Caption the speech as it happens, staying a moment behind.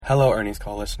Hello, earnings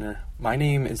call listener. My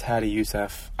name is Hadi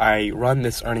Youssef. I run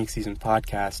this earnings season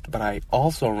podcast, but I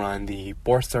also run the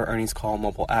Borsa Earnings Call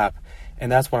mobile app, and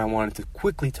that's what I wanted to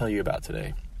quickly tell you about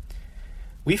today.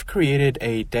 We've created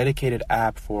a dedicated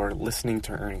app for listening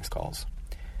to earnings calls.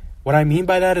 What I mean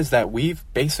by that is that we've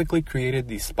basically created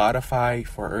the Spotify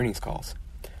for earnings calls.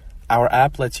 Our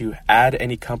app lets you add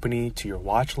any company to your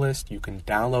watch list. You can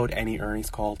download any earnings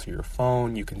call to your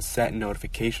phone. You can set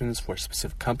notifications for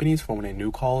specific companies for when a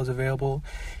new call is available.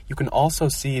 You can also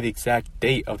see the exact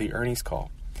date of the earnings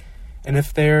call. And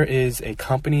if there is a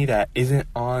company that isn't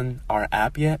on our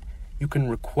app yet, you can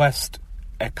request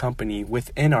a company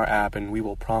within our app and we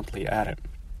will promptly add it.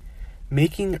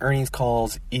 Making earnings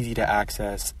calls easy to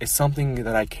access is something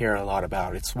that I care a lot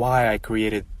about. It's why I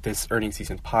created this earnings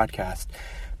season podcast.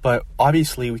 But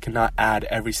obviously, we cannot add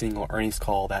every single earnings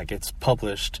call that gets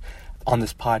published on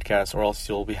this podcast, or else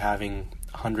you'll be having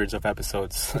hundreds of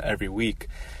episodes every week.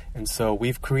 And so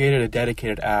we've created a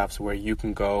dedicated app where you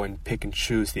can go and pick and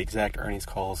choose the exact earnings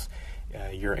calls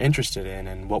you're interested in.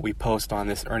 And what we post on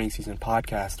this earnings season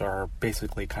podcast are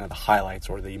basically kind of the highlights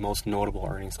or the most notable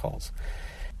earnings calls.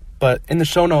 But in the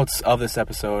show notes of this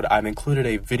episode, I've included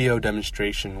a video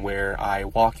demonstration where I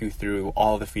walk you through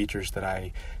all the features that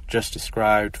I just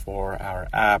described for our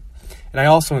app. And I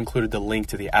also included the link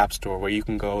to the App Store where you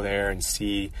can go there and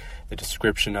see the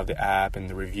description of the app and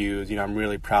the reviews. I'm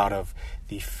really proud of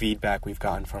the feedback we've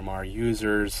gotten from our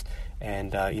users,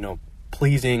 and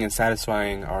pleasing and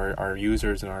satisfying our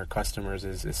users and our customers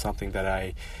is something that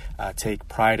I take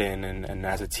pride in, and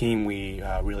as a team we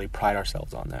really pride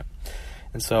ourselves on that.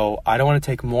 And so I don't want to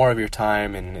take more of your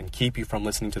time and keep you from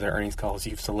listening to the earnings calls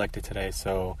you've selected today.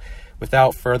 So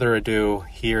without further ado,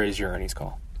 here is your earnings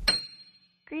call.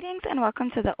 Greetings and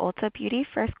welcome to the Ulta Beauty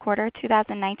First Quarter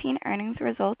 2019 Earnings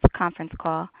Results Conference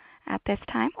Call. At this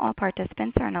time, all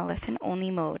participants are in a listen-only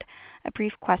mode. A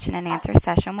brief question and answer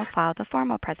session will follow the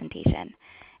formal presentation.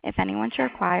 If anyone should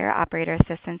require operator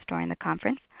assistance during the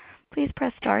conference, please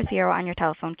press *0 on your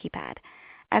telephone keypad.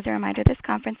 As a reminder, this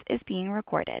conference is being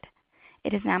recorded.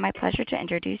 It is now my pleasure to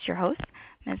introduce your host,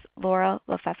 Ms. Laurel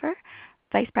Lefevre,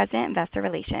 Vice President, Investor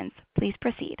Relations. Please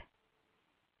proceed.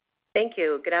 Thank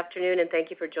you. Good afternoon, and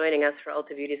thank you for joining us for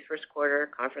Ulta Beauty's first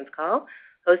quarter conference call.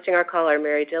 Hosting our call are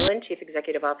Mary Dillon, Chief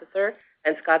Executive Officer,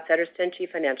 and Scott Settersten, Chief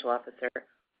Financial Officer.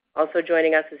 Also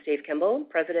joining us is Dave Kimball,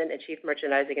 President and Chief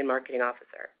Merchandising and Marketing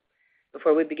Officer.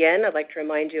 Before we begin, I'd like to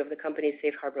remind you of the company's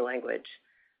safe harbor language.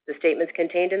 The statements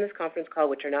contained in this conference call,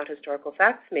 which are not historical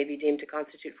facts, may be deemed to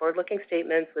constitute forward-looking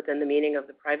statements within the meaning of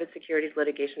the Private Securities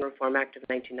Litigation Reform Act of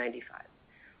 1995.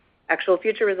 Actual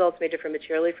future results may differ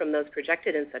materially from those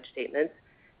projected in such statements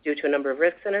due to a number of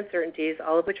risks and uncertainties,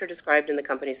 all of which are described in the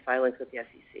company's filings with the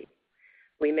SEC.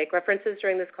 We make references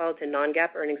during this call to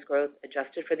non-GAAP earnings growth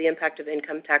adjusted for the impact of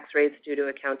income tax rates due to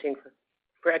accounting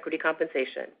for equity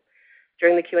compensation.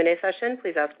 During the Q&A session,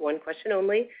 please ask one question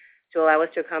only to allow us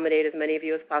to accommodate as many of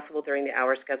you as possible during the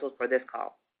hour scheduled for this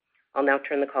call. I'll now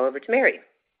turn the call over to Mary.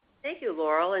 Thank you,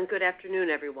 Laurel, and good afternoon,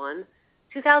 everyone.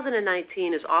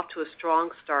 2019 is off to a strong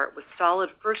start with solid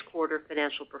first quarter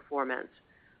financial performance.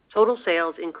 Total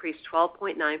sales increased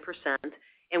 12.9%,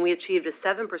 and we achieved a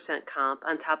 7% comp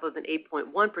on top of an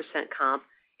 8.1% comp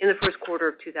in the first quarter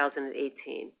of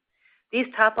 2018. These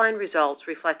top-line results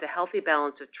reflect a healthy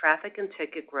balance of traffic and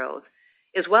ticket growth,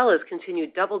 as well as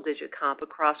continued double-digit comp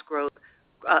across growth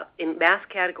in mass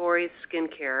categories,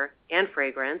 skincare, and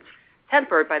fragrance,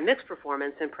 tempered by mixed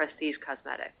performance in prestige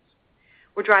cosmetics.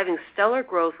 We're driving stellar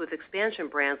growth with expansion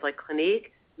brands like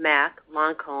Clinique, MAC,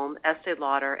 Lancôme, Estée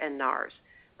Lauder, and NARS.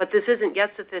 But this isn't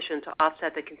yet sufficient to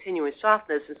offset the continuing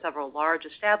softness in several large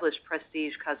established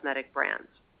prestige cosmetic brands.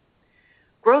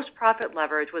 Gross profit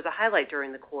leverage was a highlight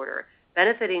during the quarter,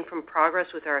 benefiting from progress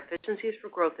with our efficiencies for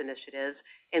growth initiatives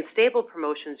and stable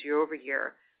promotions year over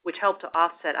year, which helped to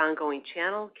offset ongoing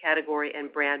channel, category,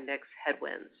 and brand mix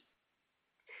headwinds.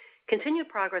 Continued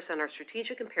progress on our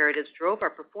strategic imperatives drove our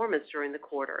performance during the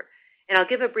quarter, and I'll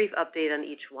give a brief update on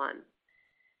each one.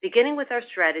 Beginning with our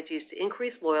strategies to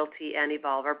increase loyalty and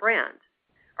evolve our brand.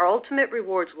 Our Ultimate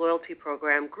Rewards loyalty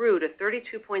program grew to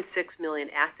 32.6 million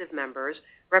active members,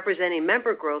 representing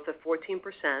member growth of 14%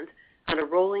 on a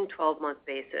rolling 12-month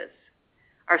basis.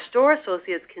 Our store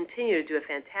associates continue to do a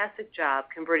fantastic job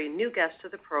converting new guests to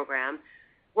the program.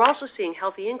 We're also seeing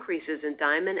healthy increases in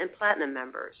Diamond and Platinum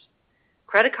members.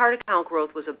 Credit card account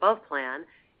growth was above plan,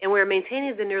 and we are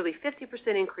maintaining the nearly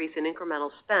 50% increase in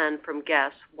incremental spend from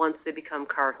guests once they become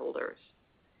cardholders.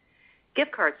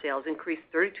 Gift card sales increased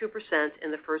 32%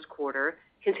 in the first quarter,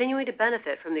 continuing to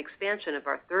benefit from the expansion of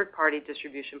our third-party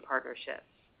distribution partnerships.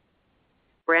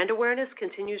 Brand awareness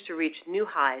continues to reach new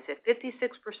highs at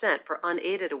 56% for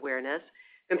unaided awareness,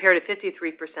 compared to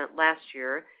 53% last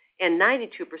year, and 92%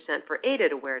 for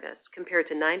aided awareness, compared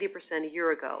to 90% a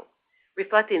year ago,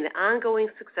 reflecting the ongoing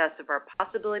success of our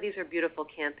Possibilities Are Beautiful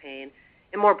campaign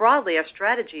and, more broadly, our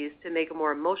strategies to make a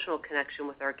more emotional connection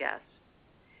with our guests.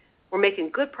 We're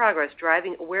making good progress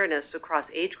driving awareness across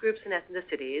age groups and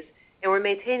ethnicities, and we're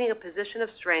maintaining a position of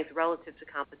strength relative to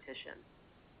competition.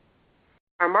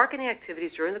 Our marketing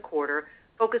activities during the quarter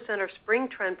focused on our spring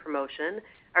trend promotion,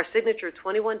 our signature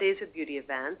 21 Days of Beauty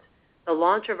event, the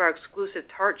launch of our exclusive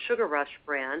Tarte Sugar Rush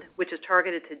brand, which is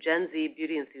targeted to Gen Z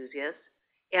beauty enthusiasts,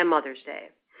 and Mother's Day.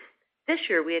 This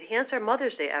year, we enhanced our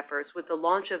Mother's Day efforts with the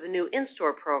launch of a new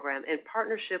in-store program in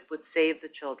partnership with Save the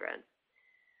Children.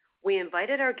 We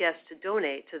invited our guests to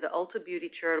donate to the Ulta Beauty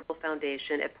Charitable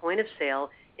Foundation at point of sale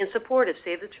in support of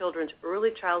Save the Children's early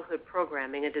childhood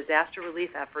programming and disaster relief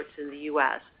efforts in the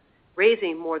U.S.,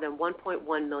 raising more than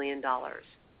 $1.1 million.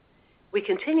 We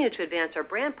continue to advance our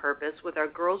brand purpose with our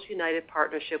Girls United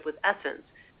partnership with Essence,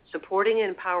 supporting and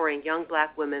empowering young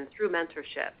Black women through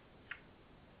mentorship.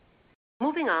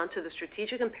 Moving on to the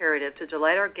strategic imperative to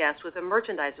delight our guests with a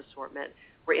merchandise assortment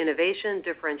where innovation,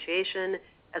 differentiation,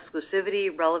 exclusivity,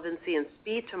 relevancy, and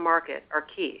speed to market are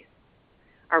key.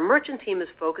 Our merchant team is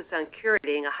focused on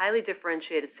curating a highly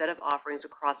differentiated set of offerings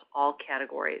across all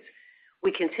categories.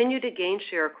 We continue to gain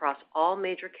share across all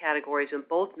major categories in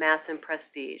both mass and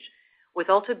prestige, with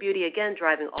Ulta Beauty again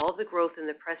driving all of the growth in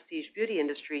the prestige beauty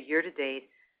industry year to date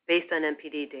based on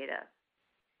NPD data.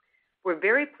 We're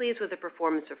very pleased with the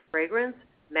performance of fragrance,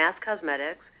 mass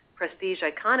cosmetics, prestige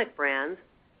iconic brands,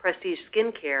 prestige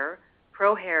skincare,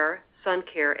 pro hair, sun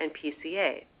care, and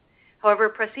PCA. However,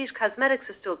 prestige cosmetics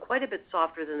is still quite a bit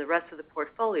softer than the rest of the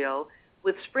portfolio,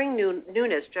 with spring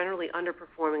newness generally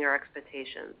underperforming our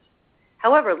expectations.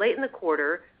 However, late in the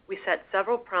quarter, we set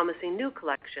several promising new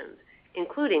collections,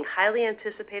 including highly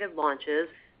anticipated launches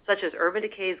such as Urban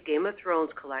Decay's Game of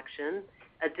Thrones collection,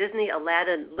 a Disney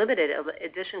Aladdin limited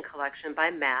edition collection by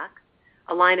MAC,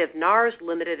 a line of NARS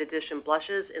limited edition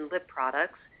blushes and lip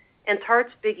products, and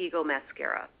Tarte's Big Ego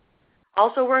mascara.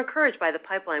 Also, we're encouraged by the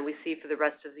pipeline we see for the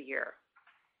rest of the year.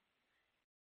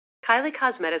 Kylie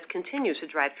Cosmetics continues to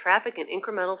drive traffic and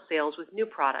incremental sales with new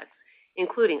products,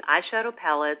 including eyeshadow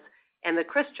palettes and the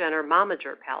Kris Jenner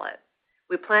Momager palette.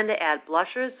 We plan to add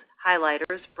blushers,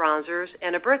 highlighters, bronzers,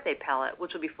 and a birthday palette,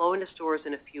 which will be flowing to stores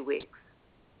in a few weeks.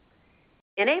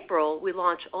 In April, we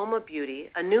launched Oma Beauty,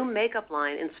 a new makeup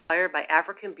line inspired by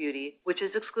African beauty, which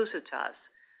is exclusive to us.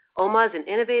 Oma is an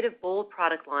innovative, bold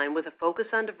product line with a focus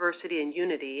on diversity and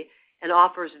unity and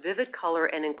offers vivid color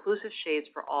and inclusive shades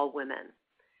for all women.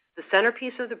 The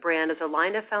centerpiece of the brand is a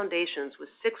line of foundations with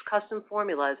 6 custom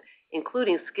formulas,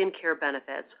 including skincare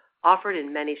benefits, offered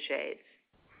in many shades.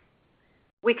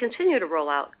 We continue to roll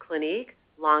out Clinique,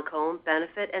 Lancôme,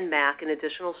 Benefit, and MAC in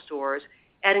additional stores,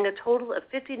 adding a total of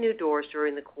 50 new doors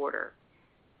during the quarter.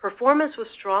 Performance was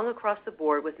strong across the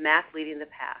board, with MAC leading the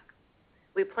pack.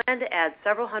 We plan to add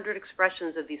several hundred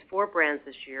expressions of these 4 brands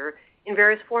this year in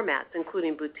various formats,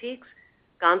 including boutiques,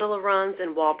 gondola runs,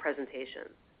 and wall presentations.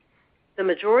 The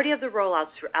majority of the rollouts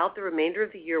throughout the remainder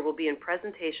of the year will be in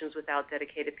presentations without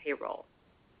dedicated payroll.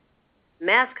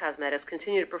 Mass cosmetics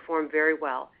continue to perform very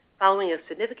well, following a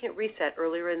significant reset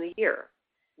earlier in the year.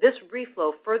 This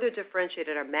reflow further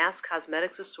differentiated our mass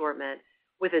cosmetics assortment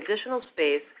with additional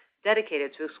space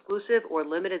dedicated to exclusive or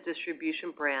limited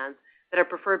distribution brands that are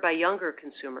preferred by younger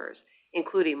consumers,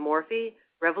 including Morphe,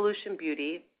 Revolution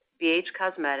Beauty, BH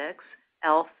Cosmetics,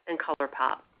 e.l.f., and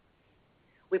ColourPop.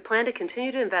 We plan to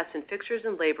continue to invest in fixtures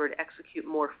and labor to execute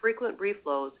more frequent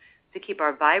reflows to keep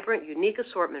our vibrant, unique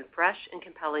assortment fresh and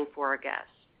compelling for our guests.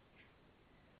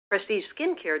 Prestige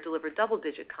skincare delivered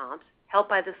double-digit comps, helped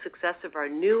by the success of our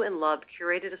new and loved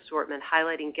curated assortment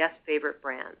highlighting guest favorite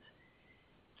brands.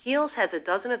 Kiehl's has a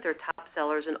dozen of their top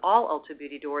sellers in all Ulta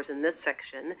Beauty doors in this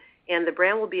section, and the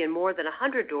brand will be in more than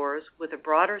 100 doors with a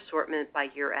broader assortment by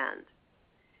year-end.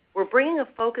 We're bringing a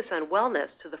focus on wellness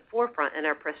to the forefront in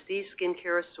our prestige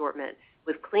skincare assortment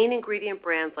with clean ingredient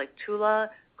brands like Tula,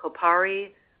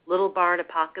 Kopari, Little Barn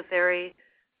Apothecary,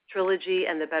 Trilogy,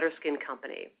 and the Better Skin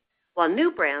Company. While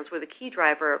new brands were the key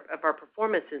driver of our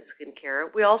performance in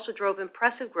skincare, we also drove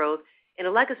impressive growth in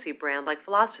a legacy brand like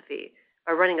Philosophy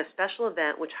by running a special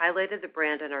event which highlighted the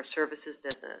brand in our services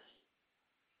business.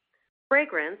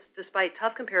 Fragrance, despite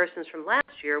tough comparisons from last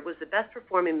year, was the best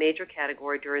performing major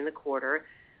category during the quarter,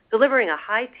 delivering a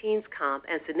high teens comp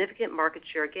and significant market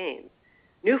share gains.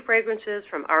 New fragrances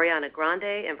from Ariana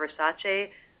Grande and Versace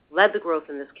led the growth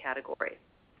in this category.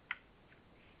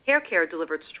 Hair care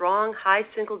delivered strong, high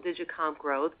single-digit comp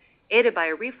growth, aided by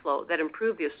a reflow that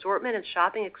improved the assortment and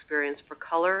shopping experience for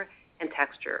color and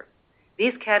texture.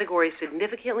 These categories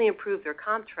significantly improved their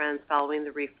comp trends following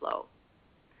the reflow.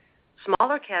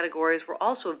 Smaller categories were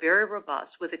also very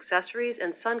robust, with accessories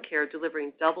and sun care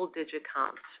delivering double-digit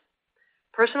comps.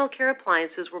 Personal care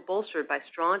appliances were bolstered by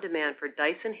strong demand for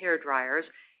Dyson hair dryers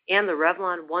and the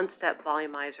Revlon One-Step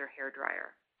Volumizer hair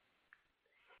dryer.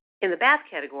 In the bath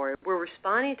category, we're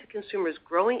responding to consumers'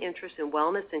 growing interest in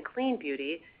wellness and clean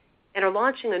beauty and are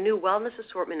launching a new wellness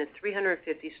assortment in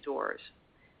 350 stores.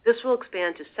 This will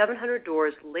expand to 700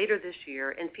 doors later this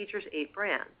year and features 8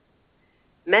 brands.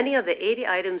 Many of the 80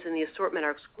 items in the assortment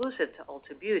are exclusive to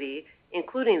Ulta Beauty,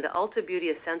 including the Ulta Beauty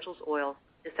Essential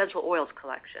Oils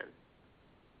collection.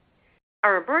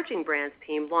 Our emerging brands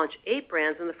team launched 8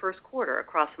 brands in the first quarter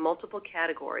across multiple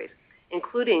categories,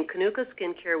 including Kanuka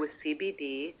Skincare with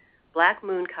CBD, Black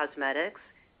Moon Cosmetics,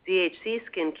 DHC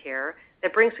Skincare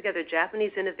that brings together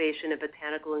Japanese innovation and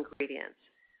botanical ingredients,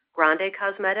 Grande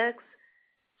Cosmetics,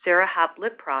 Sarah Hop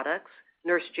Lip Products,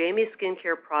 Nurse Jamie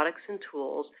Skincare Products and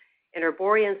Tools, and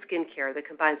Herborian Skincare that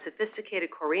combines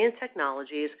sophisticated Korean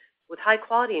technologies with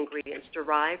high-quality ingredients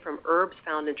derived from herbs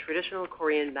found in traditional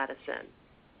Korean medicine.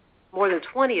 More than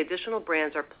 20 additional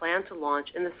brands are planned to launch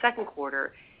in the second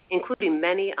quarter, including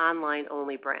many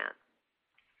online-only brands.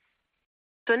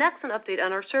 So next, an update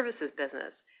on our services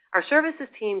business. Our services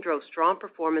team drove strong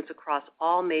performance across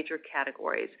all major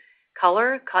categories: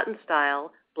 color, cut and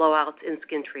style, blowouts, and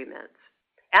skin treatments.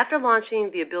 After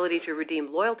launching the ability to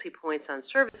redeem loyalty points on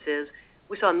services,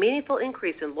 we saw a meaningful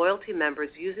increase in loyalty members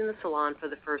using the salon for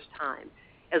the first time,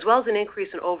 as well as an increase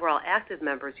in overall active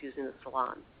members using the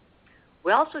salon.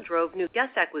 We also drove new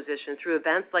guest acquisition through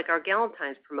events like our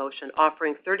Galentine's promotion,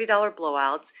 offering $30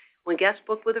 blowouts when guests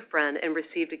booked with a friend and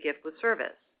received a gift with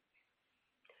service.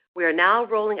 We are now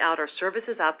rolling out our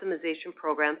services optimization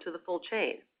program to the full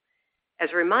chain. As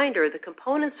a reminder, the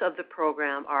components of the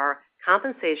program are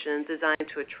compensation designed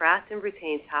to attract and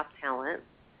retain top talent,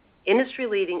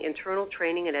 industry-leading internal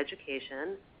training and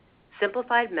education,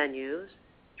 simplified menus,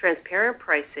 transparent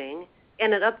pricing,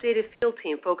 and an updated field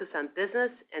team focused on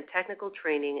business and technical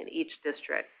training in each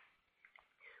district.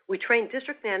 We trained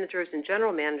district managers and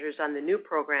general managers on the new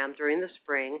program during the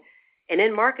spring, and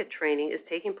in-market training is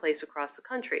taking place across the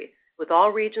country, with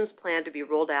all regions planned to be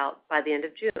rolled out by the end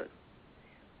of June.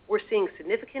 We're seeing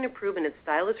significant improvement in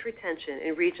stylist retention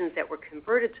in regions that were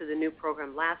converted to the new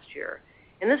program last year,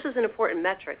 and this is an important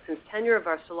metric since tenure of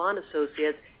our salon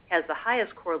associates has the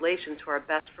highest correlation to our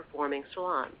best-performing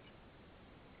salons.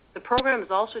 The program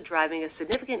is also driving a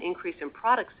significant increase in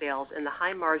product sales in the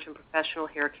high-margin professional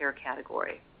hair care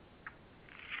category.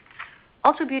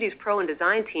 Ulta Beauty's Pro and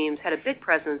Design teams had a big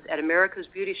presence at America's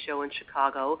Beauty Show in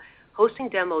Chicago, hosting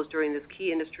demos during this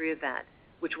key industry event,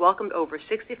 which welcomed over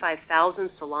 65,000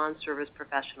 salon service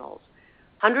professionals.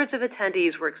 Hundreds of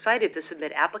attendees were excited to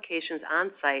submit applications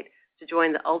on-site to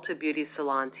join the Ulta Beauty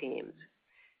salon teams.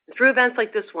 And through events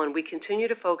like this one, we continue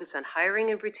to focus on hiring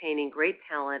and retaining great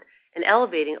talent and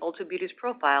elevating Ulta Beauty's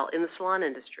profile in the salon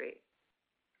industry.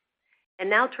 And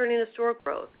now turning to store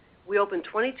growth. We opened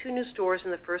 22 new stores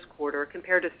in the first quarter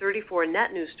compared to 34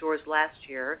 net new stores last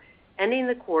year, ending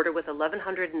the quarter with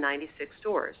 1,196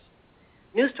 stores.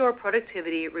 New store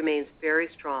productivity remains very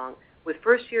strong, with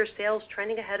first-year sales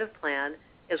trending ahead of plan,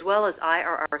 as well as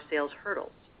IRR sales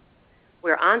hurdles.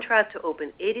 We are on track to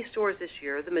open 80 stores this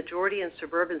year, the majority in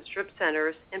suburban strip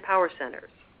centers and power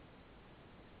centers.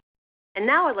 And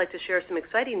now I'd like to share some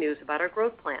exciting news about our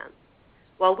growth plans.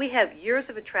 While we have years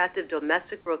of attractive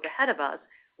domestic growth ahead of us,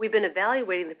 we've been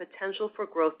evaluating the potential for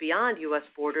growth beyond U.S.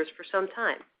 borders for some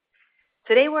time.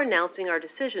 Today, we're announcing our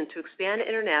decision to expand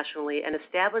internationally and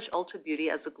establish Ulta Beauty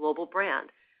as a global brand,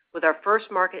 with our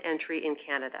first market entry in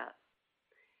Canada.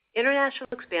 International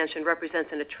expansion represents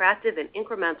an attractive and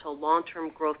incremental long-term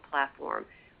growth platform,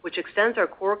 which extends our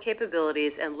core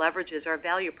capabilities and leverages our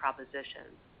value proposition.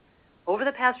 Over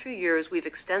the past few years, we've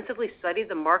extensively studied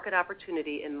the market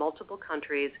opportunity in multiple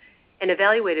countries and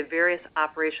evaluated various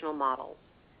operational models.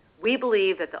 We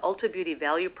believe that the Ulta Beauty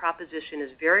value proposition is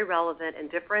very relevant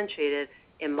and differentiated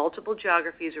in multiple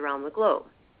geographies around the globe.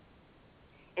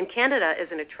 And Canada is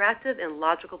an attractive and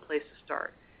logical place to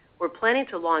start. We're planning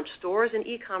to launch stores and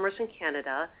e-commerce in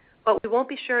Canada, but we won't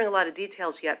be sharing a lot of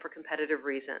details yet for competitive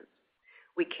reasons.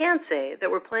 We can say that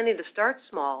we're planning to start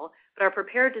small, but are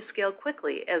prepared to scale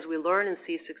quickly as we learn and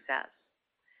see success.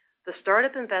 The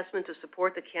startup investment to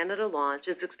support the Canada launch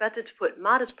is expected to put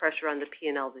modest pressure on the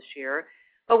P&L this year,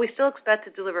 but we still expect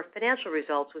to deliver financial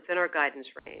results within our guidance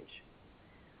range.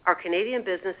 Our Canadian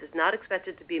business is not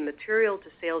expected to be material to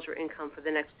sales or income for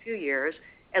the next few years,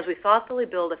 as we thoughtfully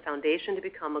build a foundation to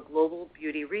become a global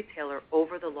beauty retailer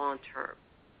over the long term.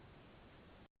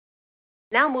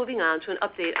 Now moving on to an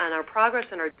update on our progress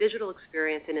in our digital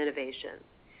experience and innovation.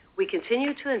 We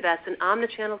continue to invest in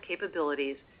omnichannel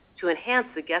capabilities to enhance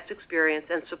the guest experience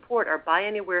and support our buy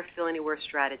anywhere, fill anywhere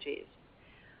strategies.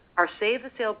 Our Save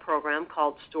the Sale program,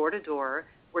 called Store to Door,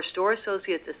 where store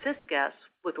associates assist guests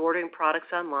with ordering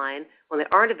products online when they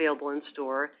aren't available in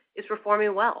store, is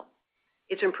performing well.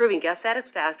 It's improving guest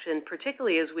satisfaction,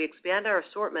 particularly as we expand our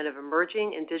assortment of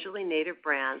emerging and digitally native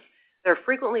brands that are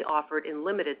frequently offered in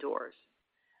limited doors.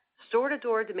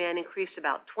 Store-to-door demand increased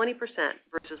about 20%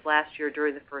 versus last year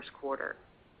during the first quarter.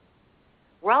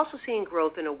 We're also seeing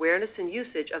growth in awareness and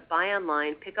usage of buy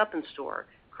online, pick up in store,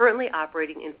 currently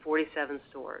operating in 47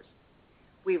 stores.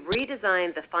 We've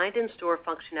redesigned the Find in Store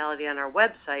functionality on our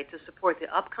website to support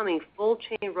the upcoming full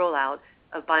chain rollout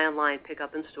of buy online, pick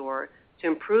up in store to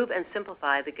improve and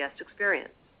simplify the guest experience.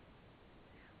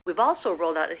 We've also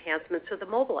rolled out enhancements to the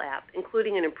mobile app,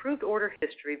 including an improved order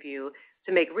history view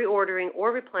to make reordering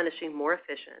or replenishing more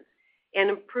efficient, and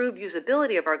improved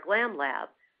usability of our Glam Lab,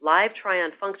 live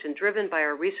try-on function driven by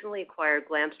our recently acquired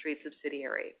Glam Street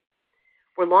subsidiary.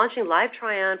 We're launching live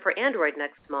try-on for Android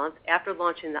next month after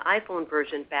launching the iPhone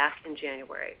version back in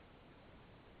January.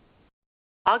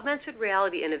 Augmented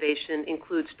reality innovation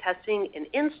includes testing an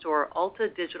in-store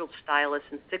Ulta digital stylus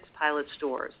in 6 pilot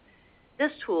stores.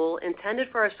 This tool, intended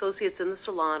for our associates in the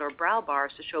salon or brow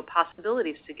bars to show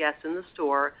possibilities to guests in the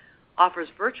store, offers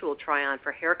virtual try-on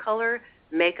for hair color,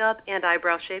 makeup, and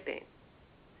eyebrow shaping.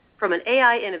 From an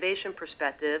AI innovation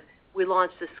perspective, we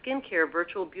launched the Skincare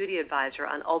Virtual Beauty Advisor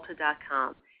on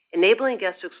Ulta.com, enabling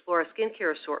guests to explore a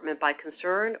skincare assortment by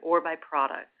concern or by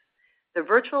product. The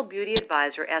Virtual Beauty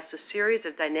Advisor asks a series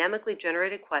of dynamically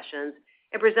generated questions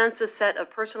and presents a set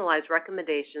of personalized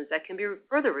recommendations that can be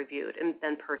further reviewed and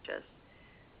then purchased.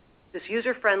 This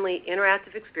user-friendly,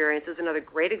 interactive experience is another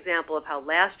great example of how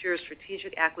last year's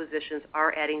strategic acquisitions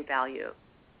are adding value.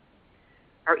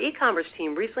 Our e-commerce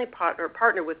team recently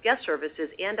partnered with guest services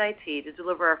and IT to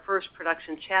deliver our first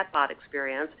production chatbot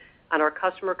experience on our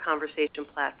customer conversation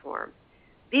platform.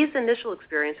 These initial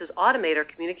experiences automate our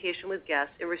communication with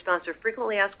guests in response to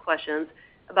frequently asked questions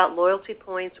about loyalty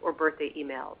points or birthday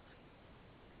emails.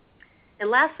 And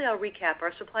lastly, I'll recap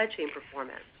our supply chain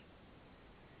performance.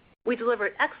 We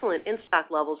delivered excellent in-stock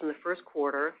levels in the first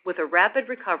quarter with a rapid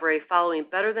recovery following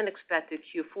better than expected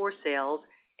Q4 sales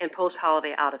and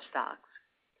post-holiday out-of-stocks.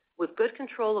 With good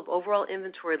control of overall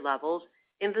inventory levels,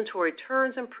 inventory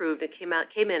turns improved and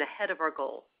came in ahead of our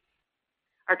goal.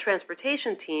 Our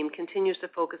transportation team continues to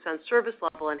focus on service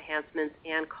level enhancements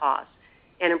and costs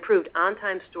and improved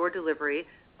on-time store delivery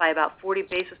by about 40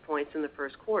 basis points in the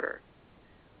first quarter.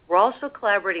 We're also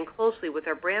collaborating closely with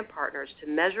our brand partners to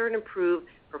measure and improve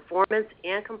performance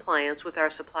and compliance with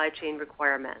our supply chain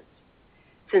requirements.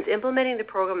 Since implementing the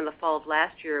program in the fall of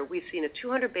last year, we've seen a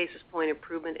 200 basis point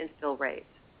improvement in fill rates.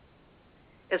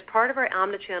 As part of our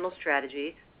omnichannel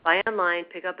strategy, buy online,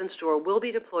 pick up in store will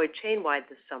be deployed chain-wide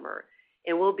this summer,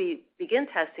 and we'll begin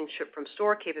testing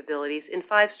ship-from-store capabilities in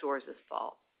 5 stores this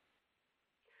fall.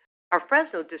 Our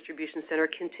Fresno distribution center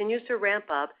continues to ramp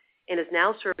up and is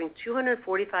now serving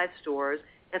 245 stores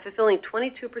and fulfilling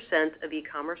 22% of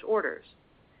e-commerce orders.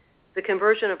 The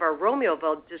conversion of our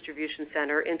Romeoville distribution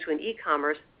center into an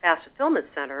e-commerce fast fulfillment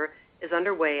center is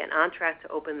underway and on track to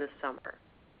open this summer.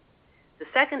 The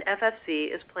second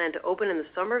FFC is planned to open in the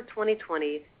summer of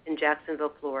 2020 in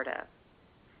Jacksonville, Florida.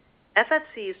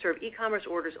 FFCs serve e-commerce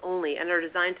orders only and are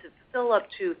designed to fulfill up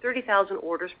to 30,000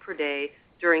 orders per day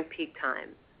during peak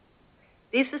times.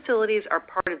 These facilities are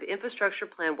part of the infrastructure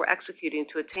plan we're executing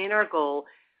to attain our goal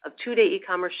of 2-day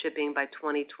e-commerce shipping by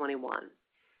 2021.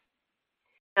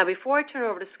 Now, before I turn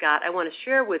over to Scott, I want to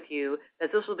share with you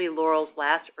that this will be Laurel's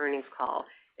last earnings call,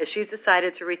 as she's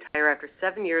decided to retire after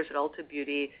 7 years at Ulta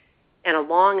Beauty and a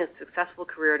long and successful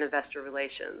career in investor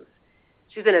relations.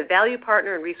 She's been a valued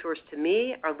partner and resource to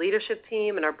me, our leadership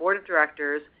team, and our board of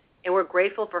directors, and we're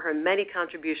grateful for her many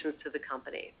contributions to the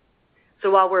company. So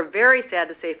while we're very sad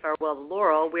to say farewell to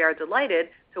Laurel, we are delighted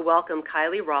to welcome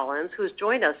Kylie Rollins, who has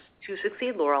joined us to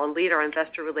succeed Laurel and lead our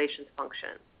investor relations function.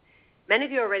 Many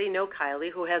of you already know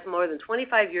Kylie, who has more than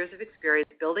 25 years of experience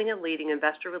building and leading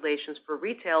investor relations for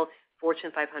retail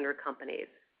Fortune 500 companies.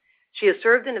 She has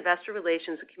served in investor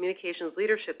relations and communications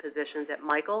leadership positions at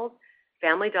Michaels,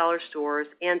 Family Dollar Stores,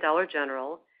 and Dollar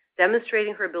General,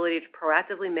 demonstrating her ability to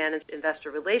proactively manage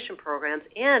investor relation programs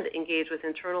and engage with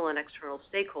internal and external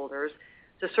stakeholders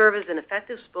to serve as an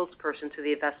effective spokesperson to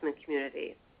the investment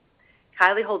community.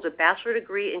 Kylie holds a bachelor's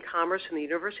degree in commerce from the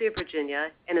University of Virginia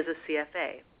and is a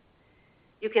CFA.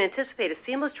 You can anticipate a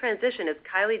seamless transition as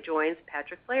Kylie joins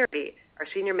Patrick Flaherty, our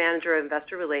Senior Manager of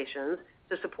Investor Relations,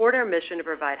 to support our mission to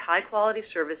provide high-quality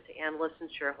service to analysts and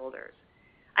shareholders.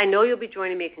 I know you'll be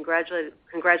joining me in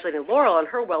congratulating Laurel on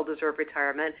her well-deserved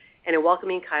retirement and in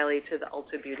welcoming Kylie to the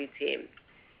Ulta Beauty team.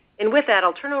 And with that,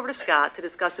 I'll turn over to Scott to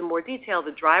discuss in more detail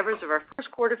the drivers of our first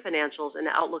quarter financials and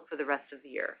the outlook for the rest of the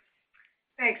year.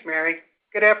 Thanks, Mary.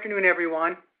 Good afternoon,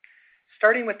 everyone.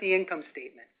 Starting with the income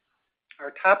statement.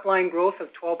 Our top-line growth of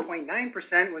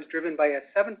 12.9% was driven by a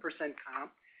 7%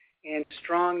 comp and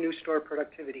strong new store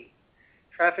productivity.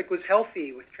 Traffic was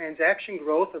healthy with transaction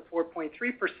growth of 4.3%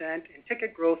 and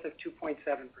ticket growth of 2.7%.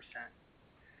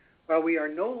 While we are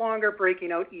no longer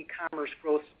breaking out e-commerce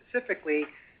growth specifically,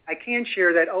 I can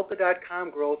share that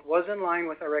Ulta.com growth was in line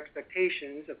with our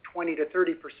expectations of 20 to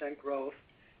 30% growth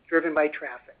driven by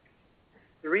traffic.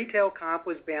 The retail comp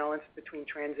was balanced between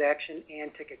transaction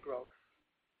and ticket growth.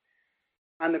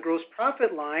 On the gross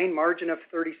profit line, margin of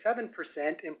 37%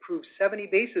 improved 70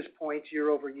 basis points year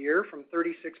over year from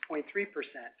 36.3%,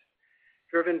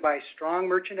 driven by strong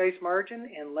merchandise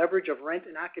margin and leverage of rent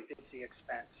and occupancy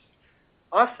expense,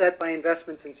 offset by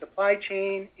investments in supply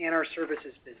chain and our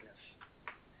services business.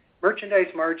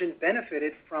 Merchandise margin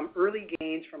benefited from early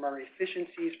gains from our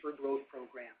Efficiencies for Growth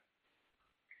program.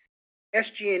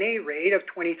 SG&A rate of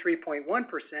 23.1%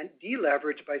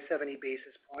 deleveraged by 70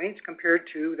 basis points compared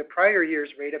to the prior year's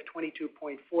rate of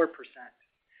 22.4%,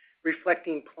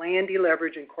 reflecting planned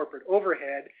deleverage in corporate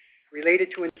overhead related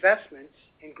to investments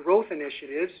in growth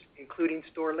initiatives, including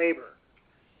store labor,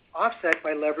 offset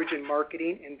by leverage in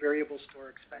marketing and variable store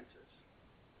expenses.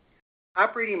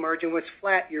 Operating margin was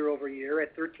flat year over year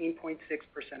at 13.6%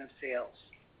 of sales.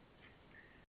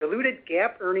 Diluted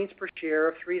GAAP earnings per share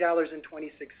of $3.26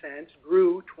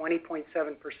 grew 20.7%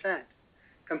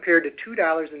 compared to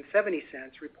 $2.70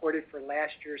 reported for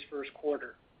last year's first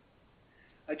quarter.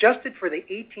 Adjusted for the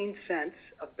 18 cents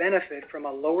of benefit from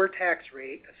a lower tax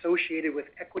rate associated with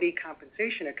equity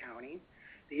compensation accounting,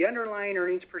 the underlying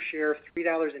earnings per share of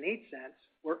 $3.08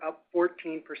 were up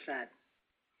 14%.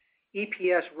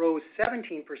 EPS rose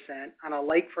 17% on a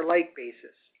like-for-like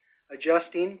basis,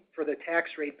 adjusting for the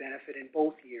tax rate benefit in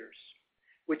both years,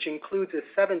 which includes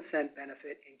a 7-cent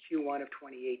benefit in Q1 of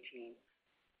 2018.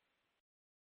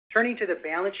 Turning to the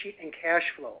balance sheet and cash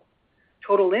flow,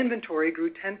 total inventory grew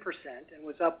 10% and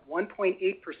was up 1.8%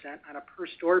 on a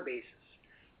per-store basis,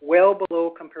 well below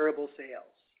comparable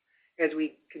sales, as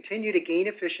we continue to gain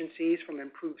efficiencies from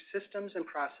improved systems and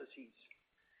processes.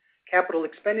 Capital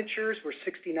expenditures were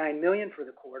 $69 million for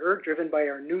the quarter, driven by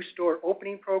our new store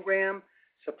opening program,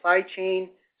 supply chain,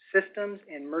 systems,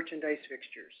 and merchandise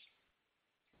fixtures.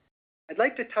 I'd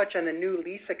like to touch on the new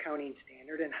lease accounting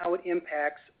standard and how it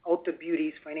impacts Ulta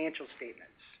Beauty's financial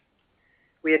statements.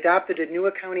 We adopted a new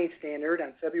accounting standard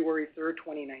on February 3,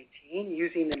 2019,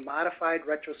 using the modified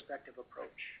retrospective approach.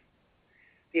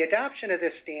 The adoption of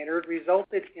this standard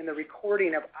resulted in the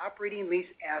recording of operating lease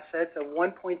assets of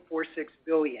 $1.46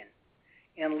 billion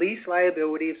and lease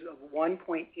liabilities of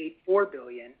 $1.84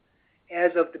 billion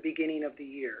as of the beginning of the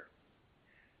year.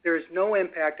 There is no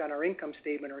impact on our income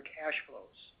statement or cash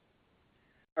flows.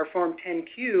 Our Form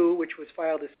 10-Q, which was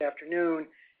filed this afternoon,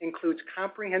 includes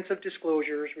comprehensive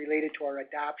disclosures related to our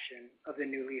adoption of the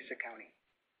new lease accounting.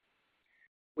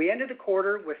 We ended the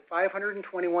quarter with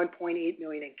 $521.8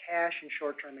 million in cash and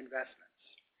short-term investments.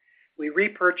 We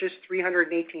repurchased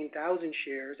 318,000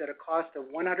 shares at a cost of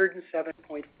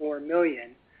 $107.4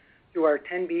 million through our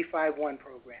 10b5-1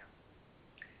 program.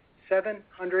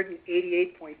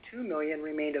 $788.2 million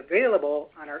remained available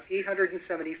on our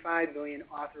 $875 million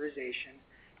authorization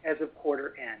as of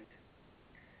quarter end.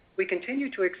 We continue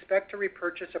to expect to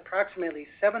repurchase approximately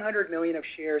 $700 million of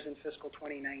shares in fiscal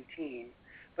 2019,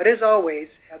 but as always,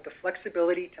 have the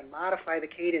flexibility to modify the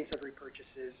cadence of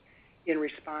repurchases in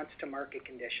response to market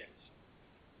conditions.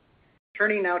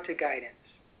 Turning now to guidance.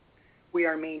 We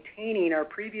are maintaining our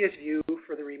previous view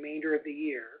for the remainder of the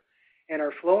year and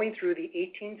are flowing through the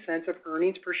 18 cents of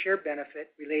earnings per share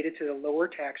benefit related to the lower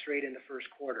tax rate in the first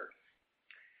quarter.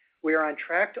 We are on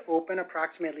track to open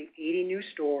approximately 80 new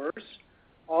stores,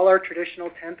 all our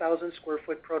traditional 10,000 square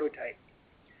foot prototype.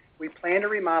 We plan to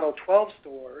remodel 12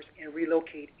 stores and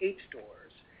relocate 8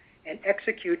 stores and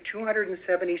execute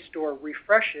 270 store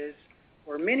refreshes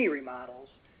or mini remodels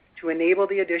to enable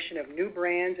the addition of new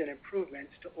brands and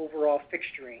improvements to overall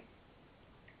fixturing.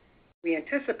 We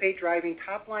anticipate driving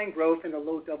top-line growth in the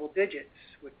low double digits,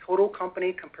 with total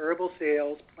company comparable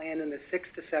sales planned in the 6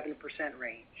 to 7%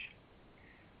 range.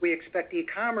 We expect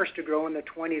e-commerce to grow in the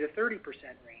 20 to 30%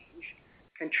 range,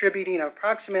 contributing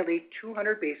approximately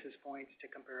 200 basis points to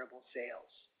comparable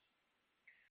sales.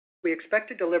 We expect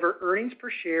to deliver earnings per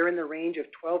share in the range of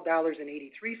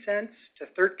 $12.83 to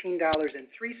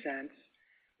 $13.03,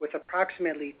 with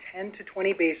approximately 10 to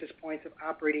 20 basis points of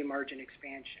operating margin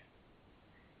expansion.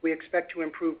 We expect to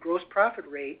improve gross profit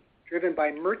rate driven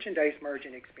by merchandise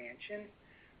margin expansion,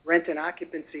 rent and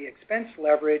occupancy expense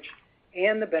leverage,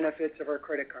 and the benefits of our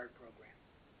credit card program.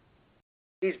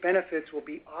 These benefits will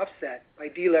be offset by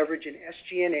deleverage in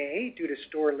SG&A due to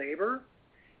store labor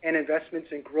and investments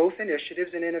in growth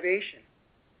initiatives and innovation.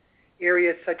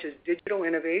 Areas such as digital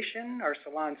innovation, our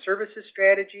salon services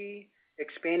strategy,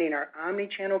 expanding our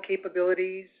omni-channel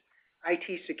capabilities,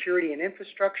 IT security and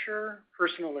infrastructure,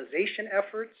 personalization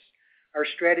efforts, our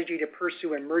strategy to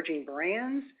pursue emerging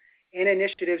brands, and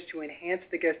initiatives to enhance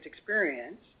the guest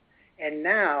experience, and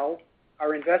now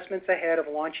our investments ahead of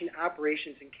launching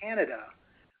operations in Canada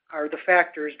are the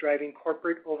factors driving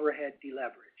corporate overhead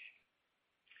deleverage.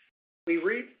 We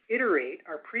reiterate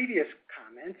our previous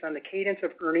comments on the cadence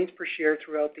of earnings per share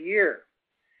throughout the year,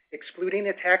 excluding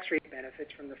the tax rate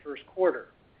benefits from the first quarter,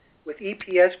 with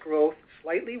EPS growth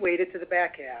slightly weighted to the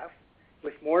back half,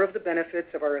 with more of the benefits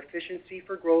of our Efficiency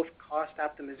for Growth cost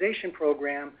optimization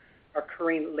program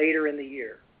occurring later in the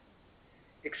year.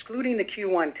 Excluding the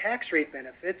Q1 tax rate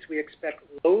benefits, we expect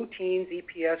low teens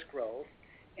EPS growth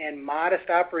and modest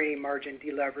operating margin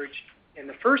deleverage in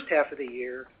the first half of the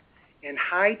year, and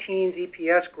high teens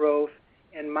EPS growth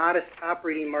and modest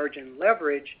operating margin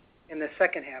leverage in the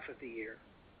second half of the year.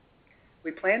 We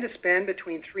plan to spend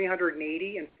between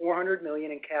 $380 and $400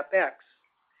 million in CapEx.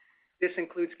 This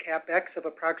includes CapEx of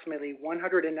approximately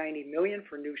 $190 million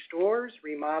for new stores,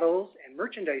 remodels, and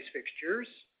merchandise fixtures,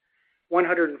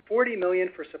 $140 million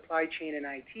for supply chain and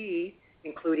IT,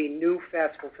 including new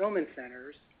fast fulfillment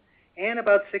centers, and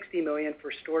about $60 million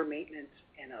for store maintenance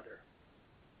and other.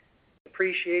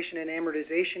 Depreciation and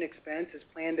amortization expense is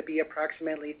planned to be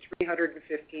approximately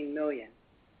 $315 million.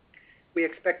 We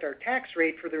expect our tax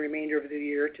rate for the remainder of the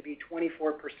year to be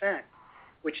 24%,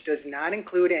 which does not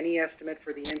include any estimate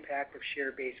for the impact of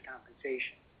share-based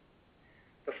compensation.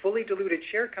 The fully diluted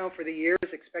share count for the year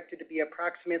is expected to be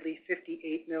approximately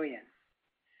 58 million.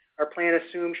 Our plan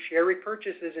assumes share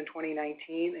repurchases in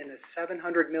 2019 in the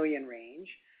 $700 million range,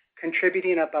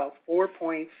 contributing about 4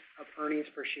 points of earnings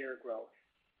per share growth.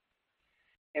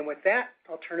 And with that,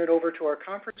 I'll turn it over to our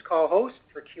conference call host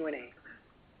for Q&A.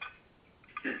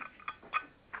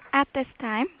 At this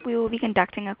time, we will be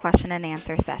conducting a question and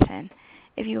answer session.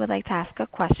 If you would like to ask a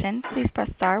question, please press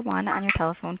star 1 on your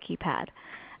telephone keypad.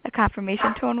 A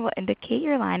confirmation tone will indicate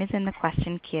your line is in the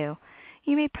question queue.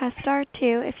 You may press star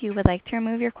 2 if you would like to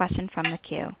remove your question from the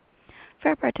queue.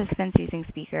 For participants using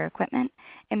speaker equipment,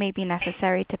 it may be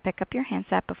necessary to pick up your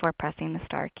handset before pressing the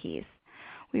star keys.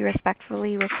 We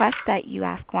respectfully request that you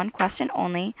ask one question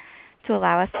only to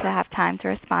allow us to have time to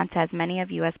respond to as many of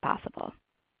you as possible.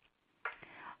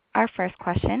 Our first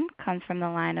question comes from the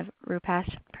line of Rupesh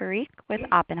Parikh with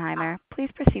Oppenheimer. Please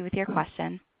proceed with your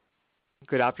question.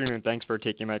 Good afternoon. Thanks for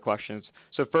taking my questions.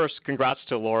 So first, congrats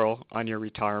to Laurel on your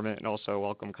retirement, and also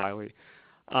welcome Kylie.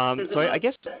 So I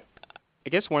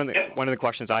guess one of the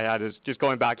questions I had is just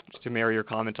going back to Mary, your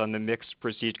comments on the mixed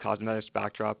prestige cosmetics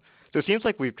backdrop. So it seems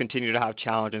like we've continued to have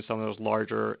challenge in some of those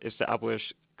larger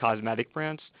established cosmetic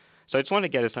brands. So I just want to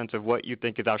get a sense of what you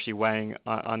think is actually weighing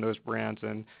on those brands,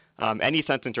 and any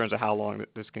sense in terms of how long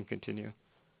this can continue.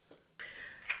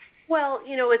 Well,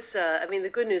 it's, the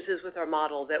good news is with our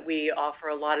model that we offer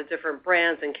a lot of different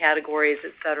brands and categories,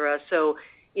 et cetera. So,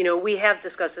 we have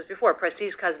discussed this before.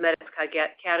 Prestige cosmetics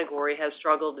category has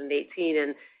struggled in 2018,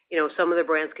 and, some of the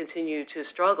brands continue to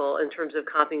struggle in terms of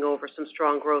comping over some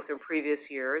strong growth in previous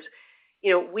years.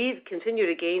 We've continued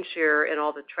to gain share in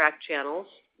all the track channels,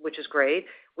 which is great.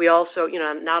 We also,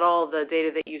 not all the data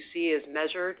that you see is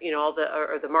measured,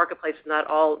 the marketplace is not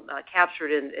all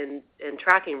captured in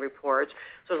tracking reports.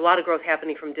 So there's a lot of growth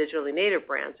happening from digitally native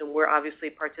brands, and we're obviously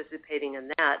participating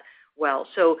in that well.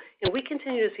 So we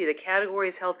continue to see the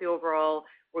categories healthy overall.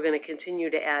 We're going to continue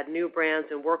to add new brands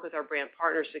and work with our brand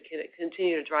partners to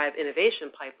continue to drive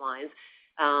innovation pipelines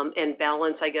and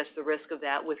balance, I guess, the risk of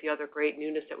that with the other great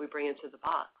newness that we bring into the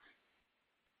box.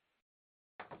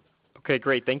 Okay,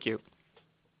 great. Thank you.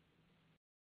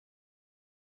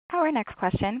 Our next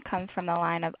question comes from the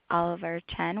line of Oliver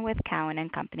Chen with Cowen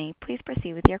and Company. Please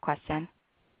proceed with your question.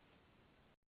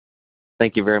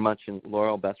 Thank you very much, and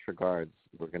Laurel, best regards.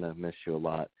 We're going to miss you a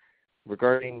lot.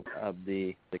 Regarding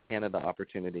the Canada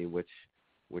opportunity, which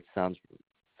sounds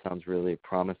really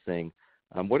promising,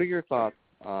 what are your thoughts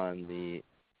on the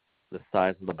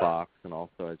size of the box, and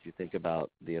also as you think about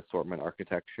the assortment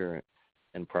architecture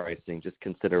and pricing, just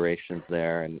considerations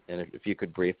there, and if you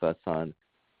could brief us on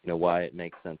why it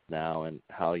makes sense now and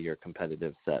how your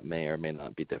competitive set may or may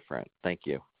not be different. Thank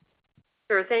you.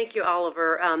 Sure. Thank you,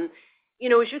 Oliver.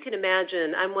 As you can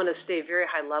imagine, I want to stay very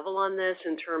high level on this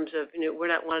in terms of, we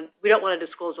don't want to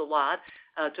disclose a lot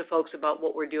to folks about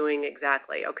what we're doing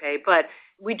exactly, okay? But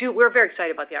we're very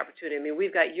excited about the opportunity. I mean,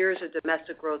 we've got years of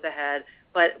domestic growth ahead,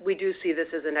 but we do see this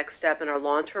as a next step in our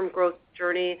long-term growth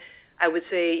journey. I would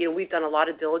say, we've done a lot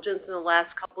of diligence in the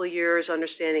last couple of years,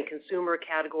 understanding consumer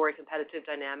category competitive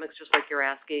dynamics, just like you're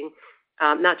asking,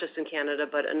 not just in Canada,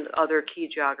 but in other key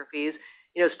geographies,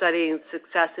 studying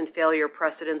success and failure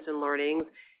precedents and learnings.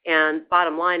 And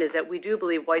bottom line is that we do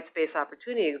believe white space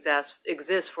opportunity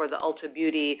exists for the Ulta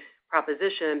Beauty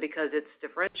proposition because it's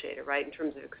differentiated, right, in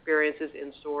terms of experiences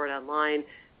in store and online,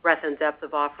 breadth and depth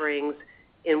of offerings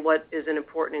in what is an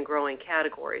important and growing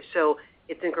category. So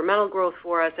it's incremental growth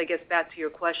for us. I guess back to your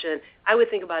question, I would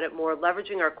think about it more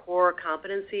leveraging our core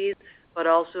competencies, but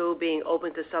also being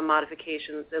open to some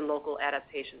modifications and local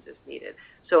adaptations as needed.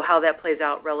 So how that plays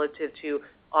out relative to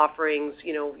offerings,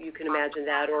 you can imagine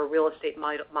that, or a real estate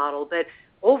model. But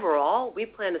overall, we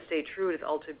plan to stay true to the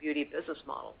Ulta Beauty business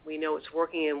model. We know it's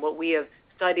working, and what we have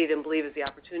studied and believe is the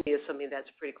opportunity is something that's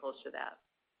pretty close to that.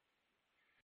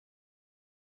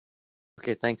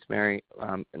 Okay, thanks, Mary.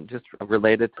 And just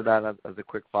related to that, as a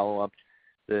quick follow-up,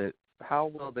 how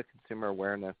will the consumer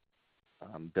awareness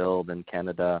build in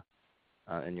Canada,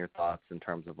 and your thoughts in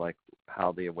terms of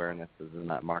how the awareness is in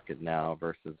that market now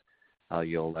versus how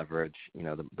you'll leverage,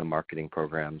 the marketing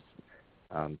programs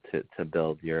to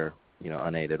build your,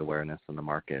 unaided awareness in the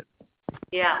market?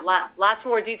 Yeah, lots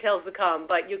more details to come,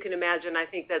 but you can imagine, I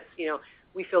think that's,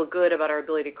 we feel good about our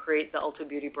ability to create the Ulta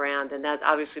Beauty brand, and that's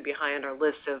obviously behind our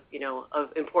list of, of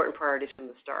important priorities from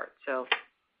the start. So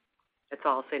that's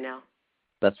all I'll say now.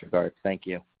 Best regards. Thank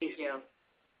you. Thank you.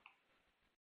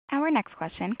 Our next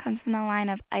question comes from the line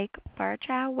of Ike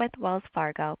Boruchow with Wells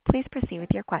Fargo. Please proceed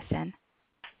with your question.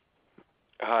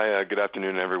 Hi, good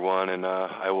afternoon, everyone, and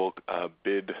I will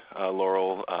bid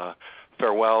Laurel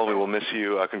farewell. We will miss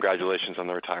you. Congratulations on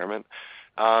the retirement.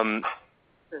 I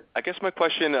guess my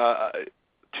question,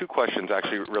 two questions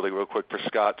actually, really real quick for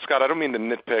Scott. Scott, I don't mean to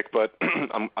nitpick, but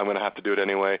I'm going to have to do it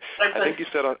anyway. I think you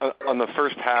said on the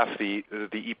first half the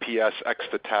EPS ex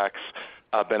the tax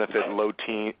benefit low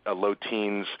teens.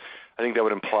 I think that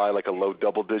would imply a low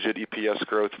double-digit EPS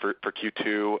growth for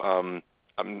Q2.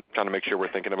 I'm trying to make sure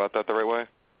we're thinking about that the right way.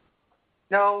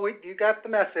 No, you got the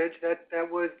message. That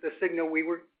was the signal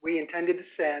we intended to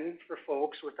send for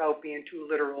folks without being too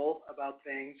literal about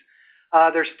things.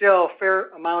 There's still a fair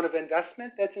amount of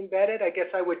investment that's embedded. I guess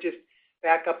I would just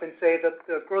back up and say that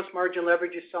the gross margin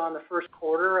leverage you saw in the first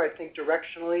quarter, I think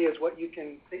directionally is what you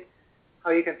can think, how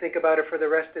you can think about it for the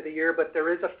rest of the year. But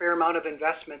there is a fair amount of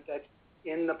investment that's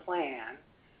in the plan.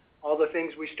 All the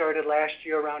things we started last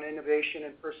year around innovation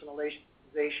and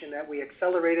personalization that we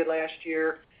accelerated last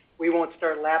year, we won't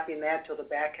start lapping that till the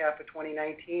back half of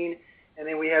 2019. And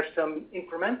then we have some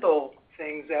incremental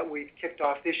things that we've kicked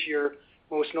off this year,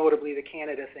 most notably the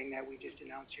Canada thing that we just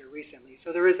announced here recently.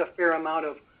 So there is a fair amount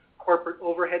of corporate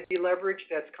overhead deleverage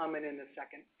that's coming in the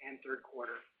second and third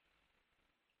quarter.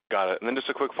 Got it. And then just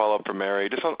a quick follow-up for Mary.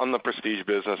 Just on the prestige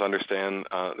business, I understand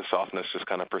the softness just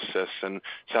kind of persists, and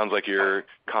sounds like you're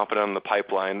confident in the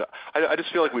pipeline. I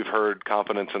just feel like we've heard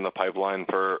confidence in the pipeline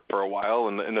for a while,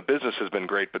 and the business has been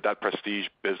great, but that prestige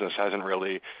business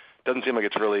doesn't seem like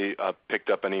it's really picked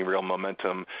up any real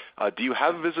momentum. Do you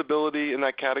have visibility in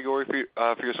that category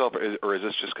for yourself, or is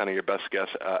this just kind of your best guess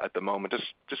at the moment?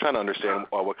 Just trying to understand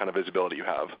what kind of visibility you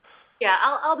have. Yeah,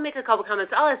 I'll make a couple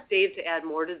comments. I'll ask Dave to add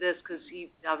more to this because he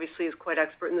obviously is quite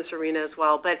expert in this arena as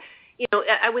well. But,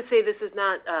 I would say this is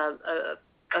not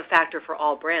a factor for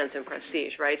all brands in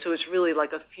prestige, right? So it's really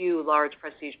like a few large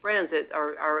prestige brands that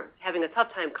are having a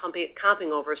tough time comping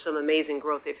over some amazing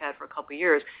growth they've had for a couple of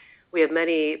years. We have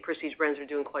many prestige brands that are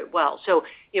doing quite well. So,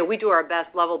 we do our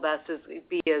best to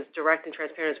be as direct and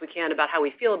transparent as we can about how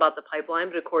we feel about the pipeline,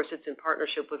 but of course it's in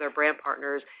partnership with our brand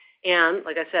partners. And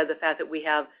like I said, the fact that we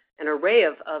have an array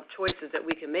of choices that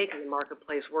we can make in the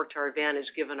marketplace work to our advantage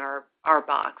given our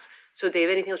box. So Dave,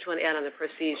 anything else you want to add on the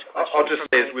prestige question? I'll just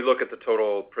say as we look at the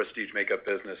total prestige makeup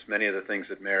business, many of the things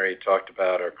that Mary talked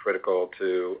about are critical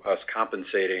to us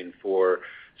compensating for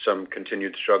some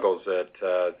continued struggles that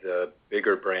the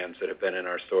bigger brands that have been in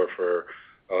our store for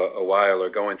a while are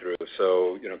going through.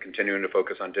 So, continuing to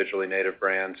focus on digitally native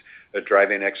brands,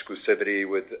 driving exclusivity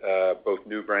with both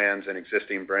new brands and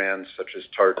existing brands such as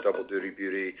Tarte Double Duty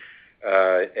Beauty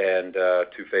and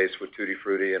Too Faced with Tutti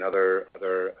Frutti and other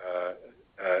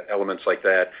elements like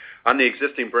that. On the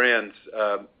existing brands,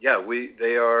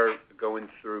 they are going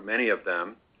through many of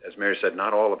them as Mary said,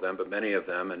 not all of them, but many of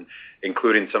them, and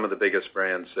including some of the biggest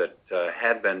brands that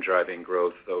had been driving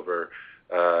growth over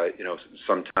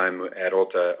some time at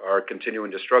Ulta, are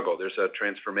continuing to struggle. There's a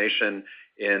transformation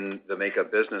in the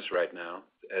makeup business right now.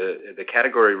 The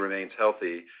category remains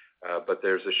healthy, but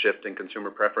there's a shift in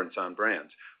consumer preference on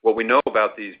brands. What we know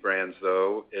about these brands,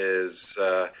 though, is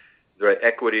the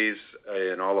equities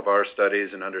in all of our studies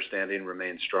and understanding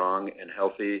remain strong and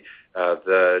healthy.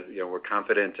 We're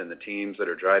confident in the teams that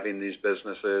are driving these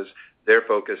businesses. They're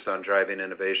focused on driving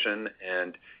innovation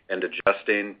and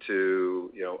adjusting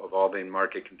to evolving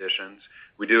market conditions.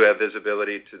 We do have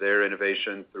visibility to their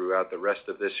innovation throughout the rest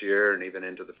of this year and even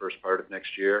into the first part of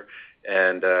next year.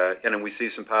 And we see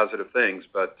some positive things,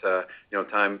 but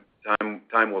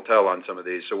time will tell on some of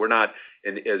these. So we're not,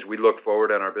 as we look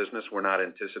forward on our business, we're not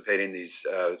anticipating these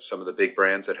some of the big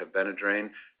brands that have been a drain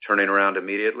turning around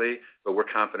immediately, but we're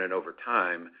confident over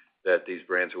time that these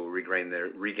brands will regain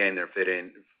their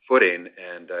footing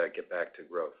and get back to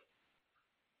growth.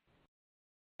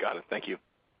 Got it. Thank you.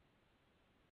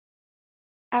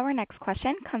 Our next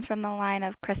question comes from the line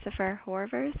of Christopher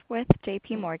Horvers with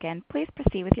J.P. Morgan. Please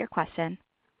proceed with your question.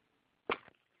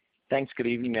 Thanks. Good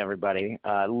evening, everybody.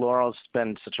 Laurel, it's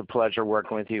been such a pleasure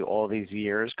working with you all these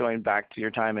years, going back to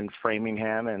your time in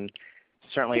Framingham, and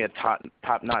certainly a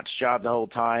top-notch job the whole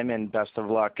time, and best of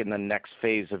luck in the next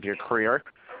phase of your career.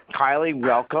 Kylie,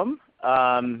 welcome.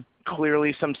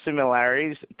 Clearly some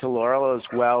similarities to Laurel as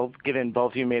well, given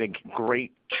both of you made a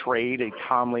great trade, a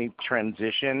timely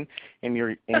transition in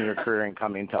your career and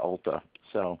coming to Ulta.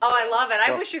 So. Oh, I love it.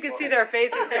 I wish you could see their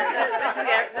faces there.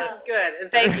 That's good,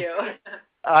 and thank you.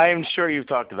 I'm sure you've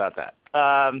talked about that.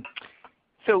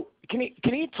 So can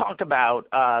you talk about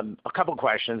a couple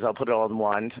questions? I'll put it all in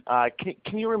one.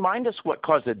 Can you remind us what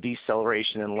caused the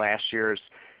deceleration in last year's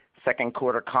second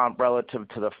quarter comp relative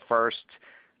to the first?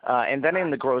 And then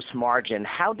in the gross margin,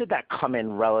 how did that come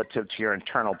in relative to your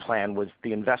internal plan? Was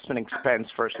the investment expense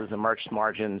versus the merch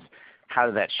margins, how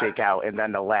did that shake out? And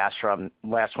then the last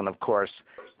one, of course,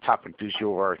 topic du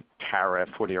jour, tariff.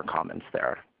 What are your comments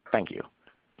there? Thank you.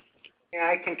 Yeah,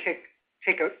 I can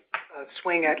take a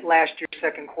swing at last year's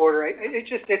second quarter.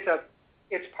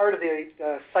 It's part of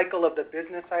the cycle of the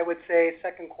business, I would say.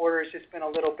 Second quarter has just been a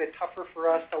little bit tougher for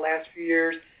us the last few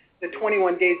years. The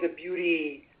 21 Days of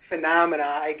Beauty phenomena,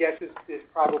 I guess, is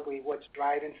probably what's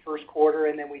driving first quarter,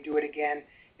 and then we do it again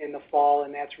in the fall,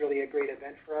 and that's really a great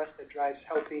event for us that drives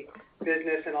healthy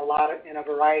business in a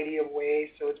variety of ways.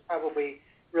 So it's probably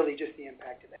really just the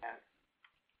impact of that.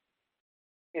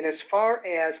 And as far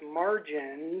as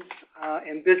margins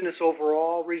and business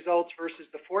overall results versus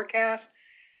the forecast,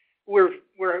 we're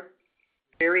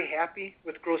very happy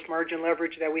with gross margin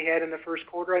leverage that we had in the first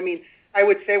quarter. I mean, I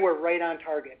would say we're right on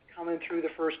target. Coming through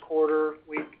the first quarter,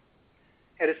 we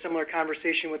had a similar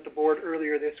conversation with the board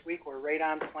earlier this week. We're right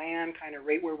on plan, kind of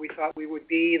right where we thought we would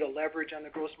be. The leverage on the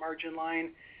gross margin line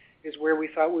is where we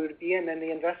thought we would be, and then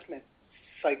the investment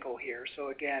cycle here. So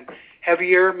again,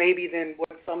 heavier maybe than what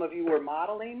some of you were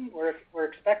modeling or were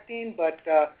expecting, but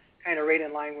kind of right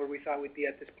in line where we thought we'd be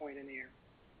at this point in the year.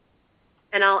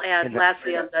 And I'll add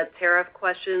lastly on the tariff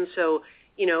question. So,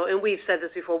 and we've said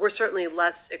this before, we're certainly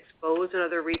less exposed than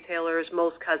other retailers.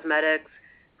 Most cosmetics,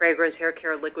 fragrance, hair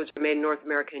care, liquids are made in North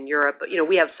America and Europe. But,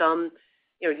 we have some,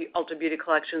 the Ulta Beauty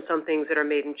collection, some things that are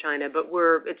made in China, but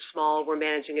it's small. We're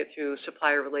managing it through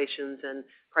supplier relations and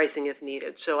pricing if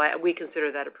needed. So we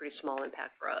consider that a pretty small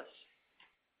impact for us.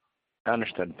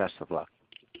 Understood. Best of luck.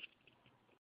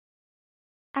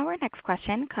 Our next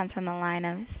question comes from the line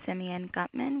of Simeon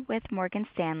Gutman with Morgan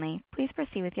Stanley. Please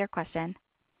proceed with your question.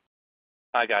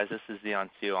 Hi, guys. This is Dion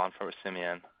Seo on for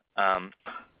Simeon.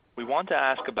 We want to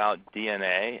ask about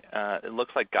DNA. It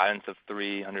looks like guidance of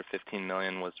 $315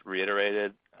 million was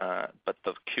reiterated, but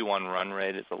the Q1 run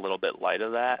rate is a little bit light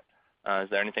of that. Is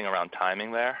there anything around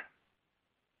timing there?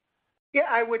 Yeah,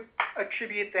 I would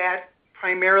attribute that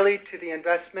primarily to the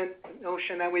investment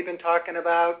notion that we've been talking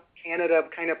about. Canada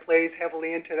kind of plays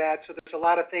heavily into that, so there's a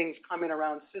lot of things coming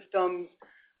around systems,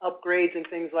 upgrades and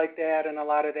things like that, and a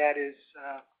lot of that is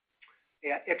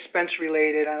expense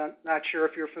related. I'm not sure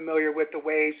if you're familiar with the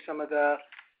way some of the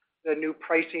new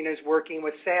pricing is working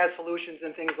with SaaS solutions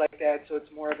and things like that, so it's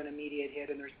more of an immediate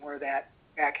hit, and there's more of that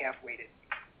back half weighted.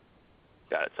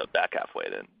 Got it. So back half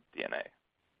weighted DNA.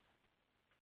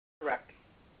 Correct.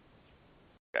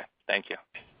 Okay. Thank you.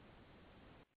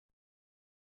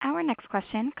 Our next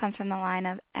question comes from the line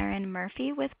of Erinn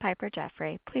Murphy with Piper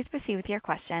Jaffray. Please proceed with your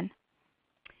question.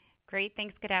 Great.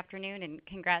 Thanks. Good afternoon, and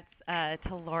congrats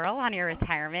to Laurel on your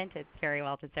retirement. It's very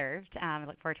well deserved. I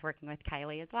look forward to working with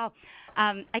Kylie as well.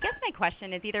 I guess my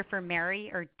question is either for Mary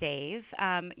or Dave.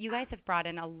 You guys have brought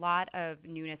in a lot of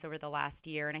newness over the last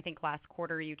year, and I think last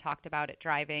quarter you talked about it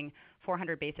driving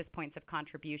 400 basis points of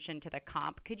contribution to the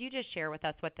comp. Could you just share with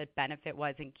us what the benefit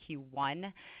was in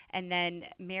Q1? And then,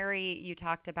 Mary, you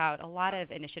talked about a lot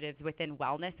of initiatives within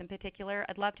wellness in particular.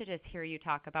 I'd love to just hear you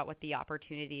talk about what the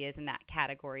opportunity is in that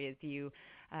category as you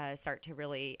start to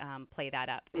really play that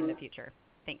up in the future.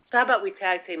 Thanks. So how about we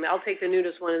tag team? I'll take the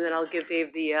newness one, and then I'll give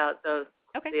Dave the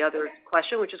other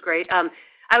question, which is great.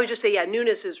 I would just say,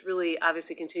 newness is really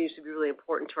obviously continues to be really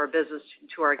important to our business,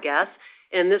 to our guests.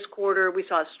 And this quarter, we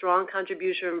saw a strong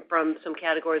contribution from some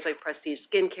categories like prestige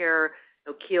skincare,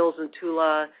 Kiehl's and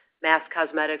Tula, mass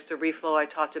cosmetics, the reflow I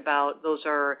talked about. Those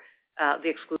are the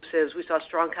exclusives. We saw a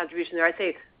strong contribution there. I'd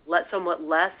say somewhat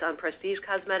less on prestige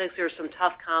cosmetics. There were some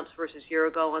tough comps versus year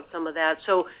ago on some of that.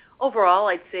 So overall,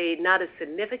 I'd say not as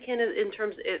significant in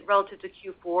terms relative to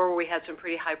Q4, where we had some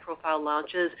pretty high-profile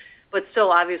launches, but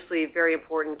still obviously very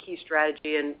important key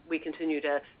strategy, and we continue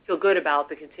to feel good about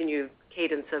the continued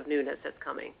cadence of newness that's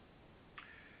coming.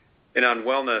 And on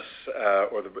wellness,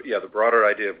 the broader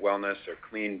idea of wellness or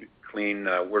clean,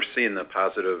 we're seeing the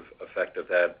positive effect of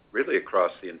that really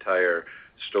across the entire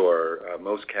store.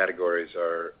 Most categories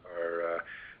are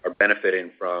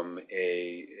benefiting from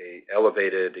a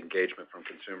elevated engagement from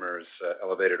consumers,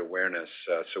 elevated awareness.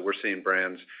 So we're seeing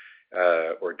brands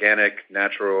organic,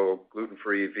 natural,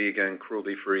 gluten-free, vegan,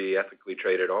 cruelty-free, ethically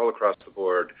traded, all across the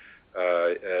board.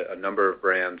 A number of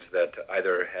brands that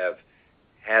either have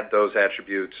had those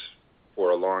attributes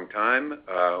for a long time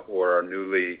or are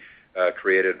newly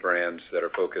created brands that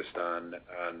are focused on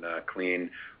clean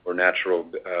or natural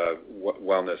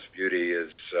wellness beauty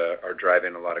are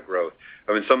driving a lot of growth.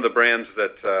 I mean, some of the brands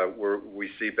that we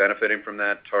see benefiting from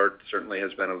that, Tarte certainly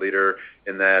has been a leader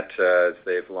in that as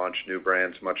they've launched new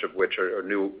brands, much of which are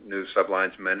new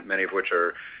sublines, many of which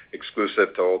are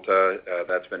exclusive to Ulta.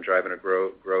 That's been driving a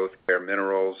growth. Bare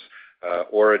Minerals,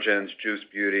 Origins, Juice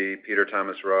Beauty, Peter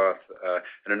Thomas Roth,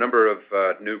 and a number of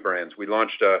new brands. We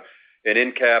launched an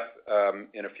end cap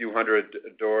in a few hundred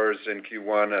doors in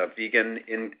Q1, a vegan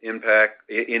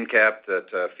end cap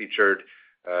that featured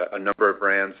a number of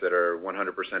brands that are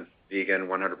 100% vegan,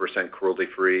 100%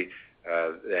 cruelty-free,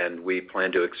 and we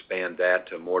plan to expand that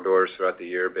to more doors throughout the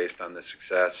year based on the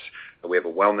success. We have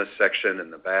a wellness section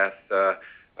in the bath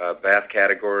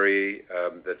category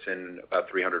that's in about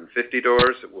 350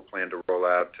 doors that we'll plan to roll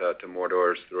out to more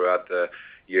doors throughout the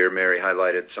year. Mary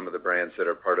highlighted some of the brands that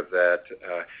are part of that.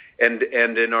 And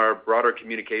in our broader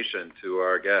communication to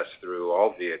our guests through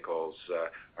all vehicles,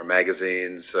 our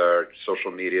magazines, our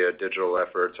social media, digital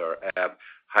efforts, our app,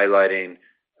 highlighting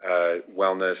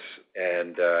wellness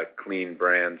and clean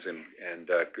brands and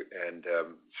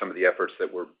some of the efforts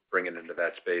that we're bringing into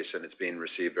that space, and it's being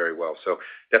received very well. So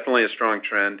definitely a strong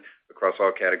trend across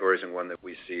all categories and one that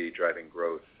we see driving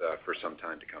growth for some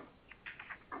time to come.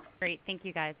 Great. Thank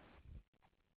you, guys.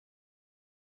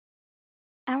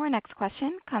 Our next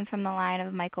question comes from the line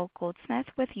of Michael Goldsmith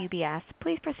with UBS.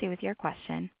 Please proceed with your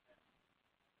question.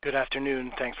 Good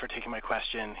afternoon. Thanks for taking my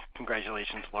question.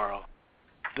 Congratulations, Laurel.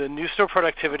 The new store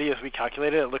productivity, as we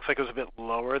calculated, it looks like it was a bit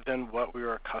lower than what we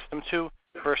were accustomed to.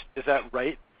 First, is that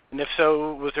right? And if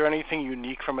so, was there anything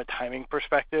unique from a timing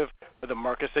perspective for the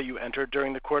markets that you entered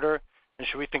during the quarter? And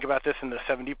should we think about this in the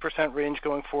 70% range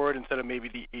going forward instead of maybe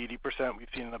the 80% we've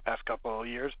seen in the past couple of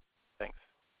years? Thanks.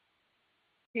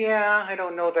 Yeah, I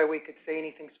don't know that we could say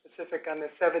anything specific on the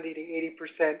 70 to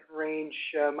 80% range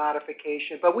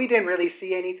modification, but we didn't really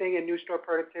see anything in new store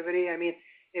productivity. I mean,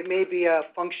 it may be a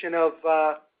function of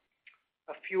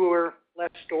less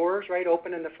stores, right,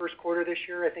 open in the first quarter this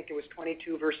year. I think it was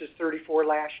 22 versus 34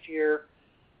 last year.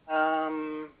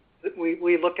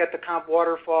 We look at the comp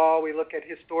waterfall. We look at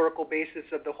historical basis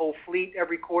of the whole fleet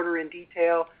every quarter in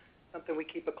detail, something we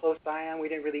keep a close eye on. We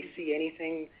didn't really see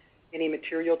any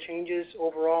material changes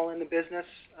overall in the business.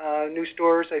 New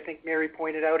stores, I think Mary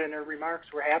pointed out in her remarks,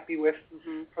 we're happy with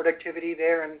productivity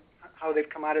there and how they've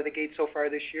come out of the gate so far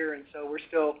this year. And so we're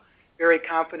still very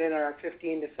confident in our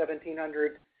 1,500 to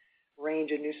 1,700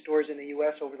 range in new stores in the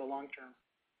U.S. over the long term.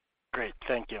 Great.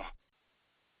 Thank you.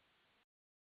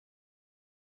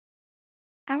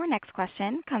 Our next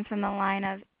question comes from the line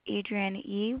of Adrienne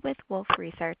Yih with Wolfe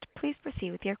Research. Please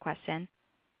proceed with your question.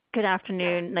 Good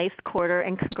afternoon. Nice quarter,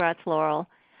 and congrats, Laurel.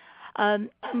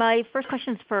 My first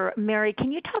question is for Mary.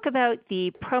 Can you talk about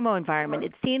the promo environment?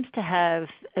 It seems to have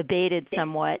abated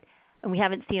somewhat, and we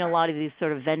haven't seen a lot of these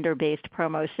sort of vendor-based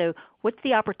promos. So what's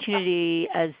the opportunity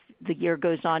as the year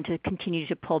goes on to continue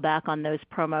to pull back on those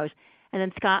promos? And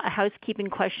then, Scott, a housekeeping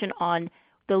question on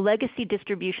the legacy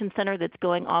distribution center that's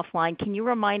going offline. Can you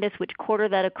remind us which quarter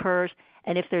that occurs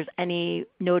and if there's any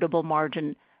notable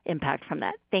margin impact from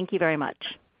that? Thank you very much.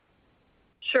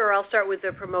 Sure. I'll start with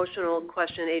the promotional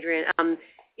question, Adrienne.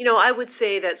 I would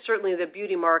say that certainly the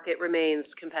beauty market remains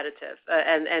competitive,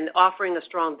 and offering a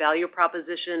strong value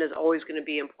proposition is always going to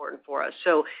be important for us.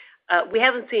 So we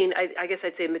haven't seen, I guess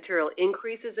I'd say, material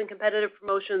increases in competitive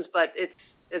promotions, but it's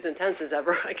as intense as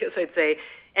ever, I guess I'd say,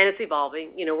 and it's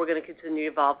evolving. We're going to continue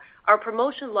to evolve. Our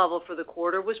promotion level for the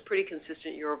quarter was pretty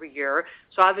consistent year over year.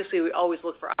 So obviously we always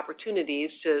look for opportunities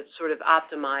to sort of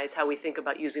optimize how we think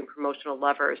about using promotional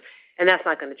levers, and that's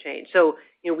not going to change. So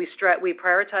we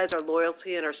prioritize our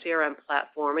loyalty and our CRM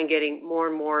platform and getting more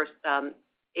and more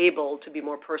able to be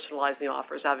more personalized in the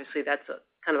offers. Obviously that's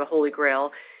kind of a holy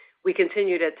grail. We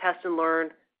continue to test and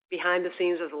learn. Behind the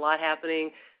scenes, there's a lot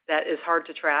happening that is hard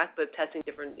to track, but testing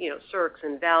different, circs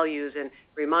and values and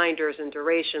reminders and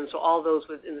duration. So all those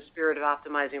within the spirit of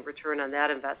optimizing return on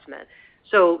that investment.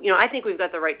 So, I think we've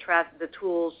got the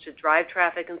tools to drive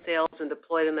traffic and sales and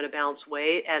deploy them in a balanced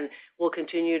way. And we'll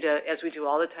continue to, as we do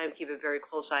all the time, keep a very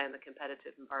close eye on the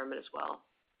competitive environment as well.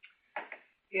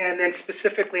 Yeah, and then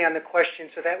specifically on the question,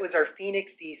 so that was our Phoenix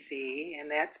DC, and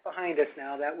that's behind us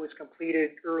now. That was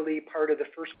completed early part of the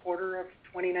first quarter of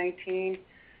 2019.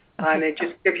 And it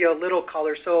just gives you a little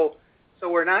color. So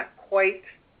we're not quite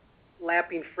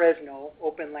lapping Fresno,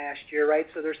 open last year, right?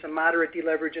 So there's some moderate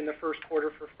deleverage in the first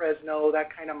quarter for Fresno.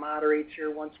 That kind of moderates here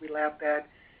once we lap that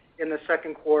in the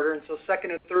second quarter. And so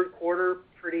second and third quarter,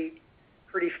 pretty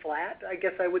flat, I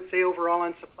guess I would say, overall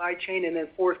on supply chain. And then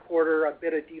fourth quarter, a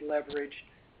bit of deleverage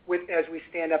as we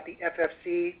stand up the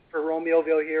FFC for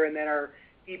Romeoville here, and then are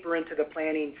deeper into the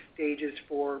planning stages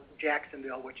for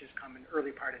Jacksonville, which is coming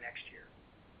early part of next year.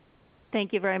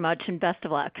 Thank you very much, and best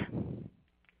of luck.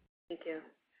 Thank you.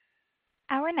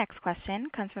 Our next question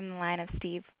comes from the line of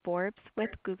Steve Forbes with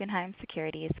Guggenheim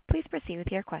Securities. Please proceed with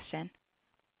your question.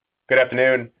 Good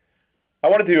afternoon. I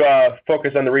wanted to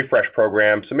focus on the refresh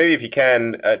program. So maybe if you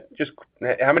can, just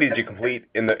how many did you complete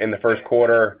in the first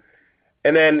quarter?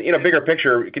 And then, bigger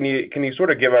picture, can you sort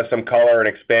of give us some color and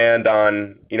expand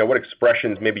on, what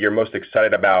expressions maybe you're most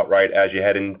excited about, right, as you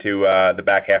head into the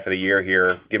back half of the year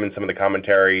here, given some of the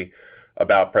commentary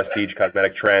about prestige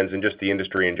cosmetic trends and just the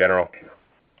industry in general?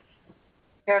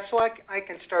 Yeah, so I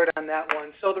can start on that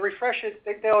one. So the refreshes,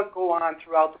 they'll go on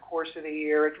throughout the course of the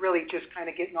year. It's really just kind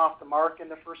of getting off the mark in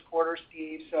the first quarter,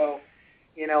 Steve. So,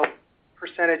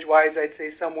 percentage-wise, I'd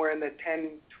say somewhere in the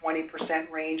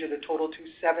 10-20% range of the total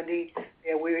 270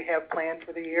 we have planned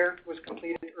for the year was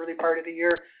completed early part of the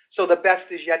year. So the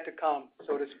best is yet to come,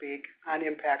 so to speak, on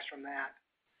impacts from that.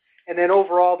 And then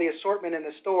overall, the assortment in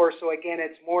the store, so again,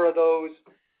 it's more of those,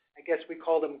 I guess we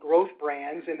call them growth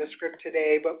brands in the script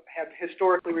today, but have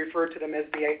historically referred to them as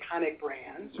the iconic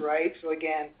brands, right? So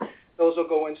again, those will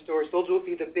go in stores. Those will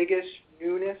be the biggest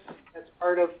newness as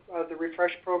part of the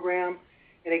refresh program.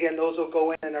 And again, those will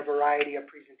go in a variety of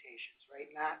presentations, right?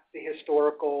 Not the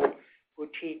historical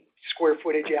boutique square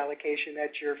footage allocation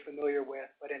that you're familiar with,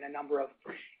 but in a number of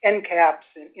end caps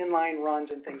and inline runs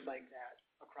and things like that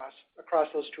across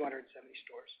those 270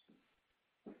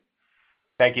 stores.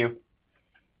 Thank you.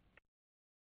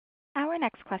 Our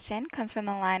next question comes from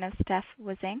the line of Steph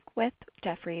Wissink with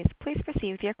Jefferies. Please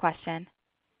proceed with your question.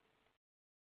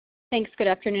 Thanks. Good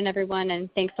afternoon, everyone, and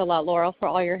thanks a lot, Laurel, for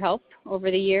all your help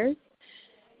over the years.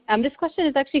 This question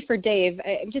is actually for Dave.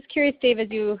 I'm just curious, Dave, as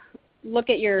you look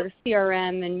at your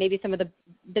CRM and maybe some of the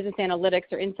business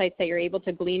analytics or insights that you're able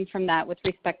to glean from that with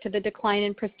respect to the decline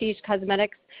in prestige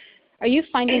cosmetics, are you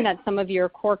finding that some of your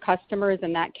core customers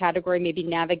in that category may be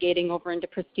navigating over into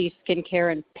prestige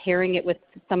skincare and pairing it with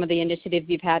some of the initiatives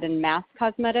you've had in mass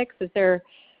cosmetics? Is there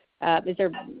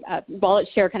wallet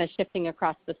share kind of shifting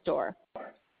across the store?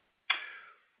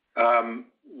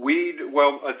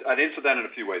 I'd answer that in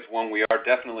a few ways. One, we are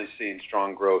definitely seeing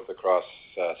strong growth across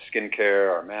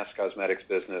skincare. Our mass cosmetics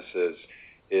business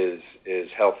is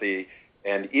healthy.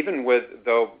 And even with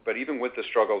the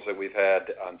struggles that we've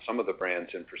had on some of the brands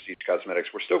in prestige cosmetics,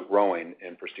 we're still growing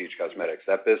in prestige cosmetics.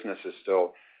 That business is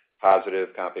still positive,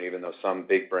 comping, even though some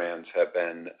big brands have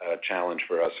been a challenge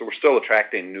for us. So we're still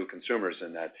attracting new consumers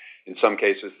in that, in some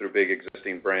cases through big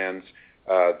existing brands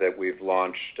that we've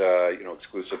launched,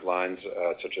 exclusive lines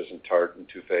such as in Tarte and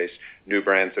Too Faced, new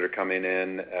brands that are coming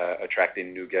in,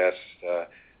 attracting new guests,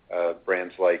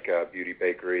 brands like Beauty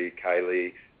Bakery,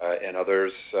 Kylie, and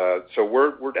others. So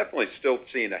we're definitely still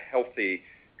seeing a healthy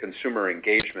consumer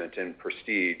engagement in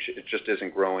prestige. It just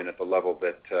isn't growing at the level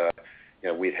that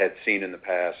we had seen in the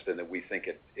past, and that we think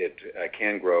it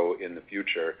can grow in the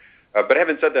future. But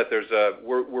having said that,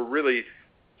 we're really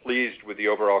pleased with the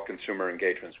overall consumer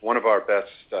engagements. One of our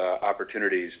best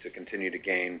opportunities to continue to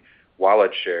gain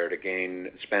wallet share, to gain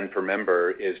spend per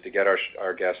member, is to get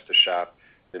our guests to shop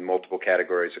in multiple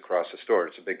categories across the store.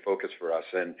 It's a big focus for us.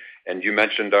 And you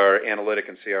mentioned our analytic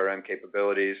and CRM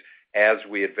capabilities. As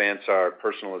we advance our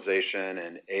personalization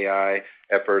and AI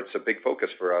efforts, a big focus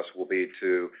for us will be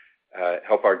to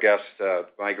help our guests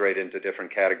migrate into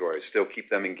different categories, still keep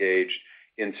them engaged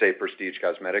in, say, prestige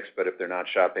cosmetics, but if they're not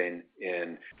shopping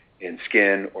in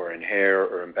skin or in hair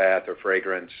or in bath or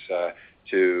fragrance,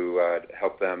 to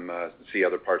help them see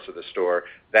other parts of the store.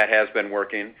 That has been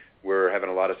working. We're having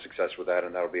a lot of success with that,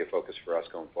 and that'll be a focus for us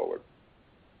going forward.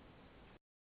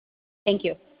 Thank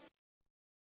you.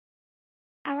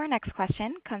 Our next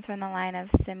question comes from the line of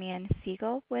Simeon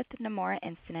Siegel with Nomura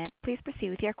Instinet. Please proceed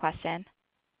with your question.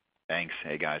 Thanks.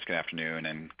 Hey, guys. Good afternoon,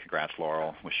 and congrats,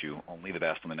 Laurel. Wish you only the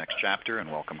best on the next chapter,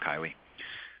 and welcome, Kylie.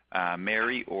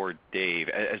 Mary or Dave,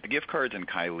 as the gift cards and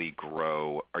Kylie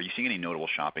grow, are you seeing any notable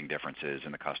shopping differences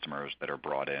in the customers that are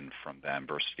brought in from them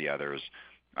versus the others?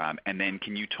 And then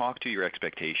can you talk to your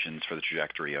expectations for the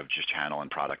trajectory of just channel and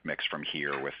product mix from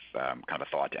here with kind of a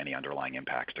thought to any underlying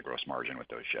impacts to gross margin with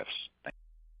those shifts?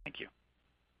 Thank you.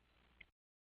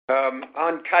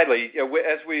 On Kylie,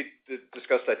 as we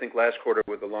discussed, I think last quarter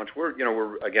with the launch,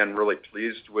 we're again really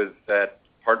pleased with that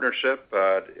partnership.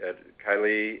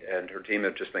 Kylie and her team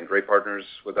have just been great partners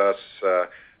with us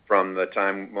from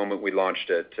the moment we launched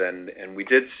it, and we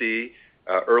did see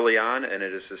early on, and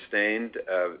it has sustained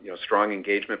strong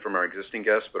engagement from our existing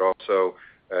guests, but also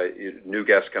new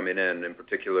guests coming in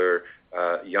particular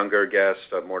younger guests,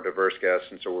 more diverse guests,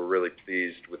 and so we're really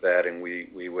pleased with that, and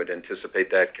we would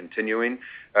anticipate that continuing.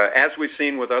 As we've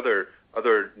seen with other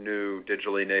new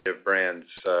digitally native brands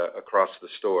across the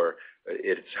store,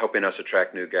 it's helping us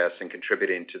attract new guests and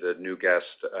contributing to the new guest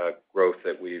growth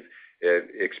that we've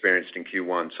experienced in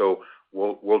Q1. So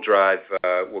we'll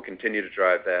continue to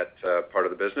drive that part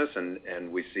of the business,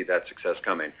 and we see that success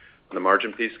coming. On the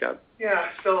margin piece, Scott? Yeah,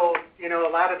 so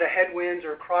a lot of the headwinds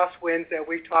or crosswinds that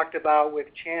we've talked about with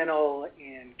channel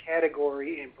and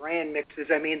category and brand mixes,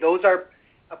 I mean, those are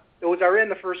in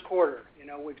the first quarter.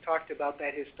 We've talked about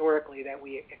that historically, that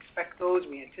we expect those,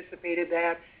 we anticipated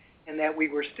that, and that we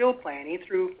were still planning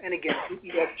through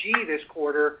EFG this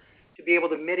quarter to be able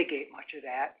to mitigate much of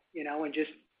that, and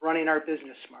just running our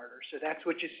business smarter. So that's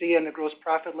what you see in the gross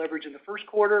profit leverage in the first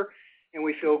quarter, and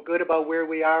we feel good about where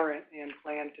we are and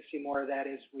plan to see more of that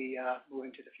as we move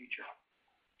into the future.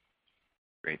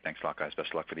 Great. Thanks a lot, guys. Best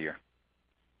of luck for the year.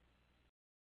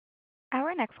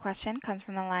 Our next question comes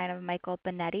from the line of Michael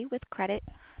Binetti with Credit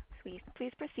Suisse.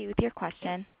 Please proceed with your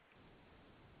question.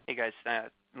 Hey, guys.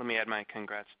 Let me add my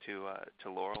congrats to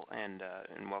Laurel and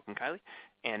welcome, Kylie.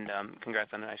 And congrats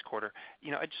on a nice quarter.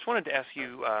 I just wanted to ask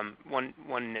you one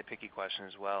nitpicky question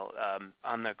as well.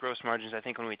 On the gross margins, I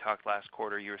think when we talked last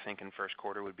quarter, you were thinking first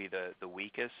quarter would be the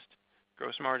weakest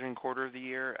gross margin quarter of the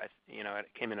year. It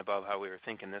came in above how we were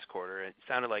thinking this quarter. It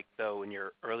sounded like, though, in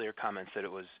your earlier comments that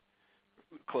it was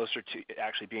closer to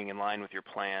actually being in line with your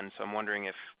plan. So I'm wondering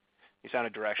if you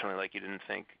sounded directionally like you didn't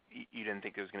think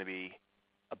it was going to be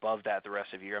above that the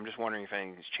rest of the year. I'm just wondering if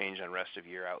anything's changed on rest of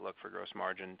year outlook for gross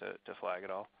margin to flag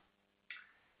at all.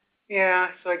 Yeah,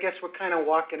 so I guess we're kind of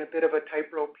walking a bit of a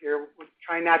tightrope here. We're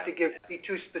trying not to be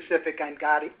too specific on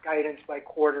guidance by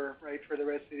quarter, right, for the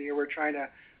rest of the year. We're trying to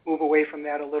move away from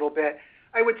that a little bit.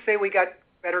 I would say we got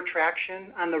better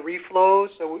traction on the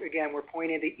reflows. So again, we're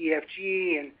pointing to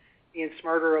EFG and being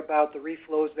smarter about the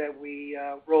reflows that we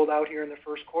rolled out here in the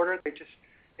first quarter.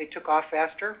 They took off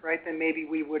faster, right, than maybe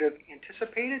we would have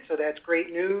anticipated, so that's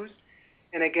great news.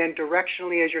 And again,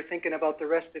 directionally, as you're thinking about the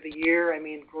rest of the year, I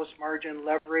mean, gross margin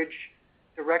leverage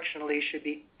directionally should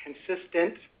be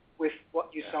consistent with what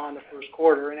you saw in the first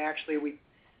quarter, and actually we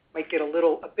might get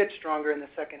a bit stronger in the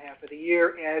second half of the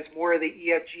year as more of the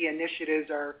EFG initiatives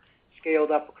are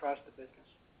scaled up across the business.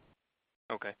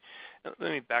 Okay.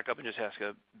 Let me back up and just ask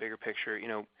a bigger picture.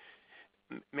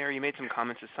 Mary, you made some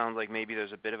comments. It sounds like maybe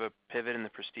there's a bit of a pivot in the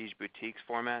prestige boutiques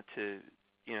format to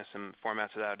some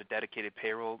formats without a dedicated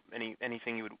payroll.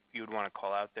 Anything you would want to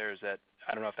call out there? Is that,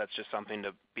 I don't know if that's just something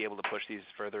to be able to push these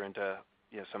further into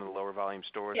some of the lower volume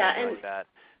stores or anything like that.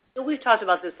 We've talked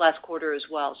about this last quarter as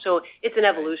well. So it's an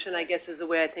evolution, I guess, is the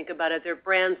way I think about it. There are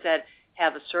brands that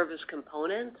have a service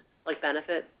component, like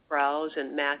Benefit, Brows,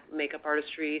 and MAC makeup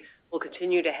artistry will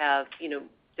continue to have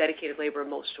dedicated labor in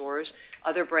most stores.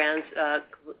 Other brands,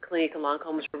 Clinique and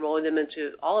Lancome's, are rolling them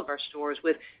into all of our stores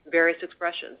with various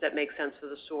expressions that make sense for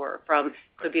the store.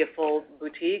 Could be a full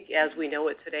boutique as we know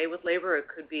it today with labor. It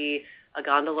could be a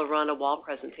gondola run, a wall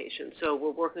presentation. So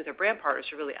we're working with our brand partners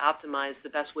to really optimize the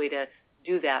best way to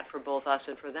do that for both us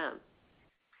and for them.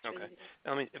 Okay.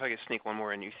 If I could sneak one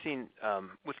more in. You've seen,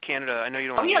 with Canada, I know you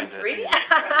don't want to get into three?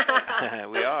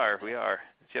 We are.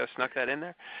 See how I snuck that in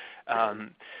there?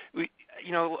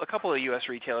 A couple of U.S.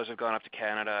 retailers have gone up to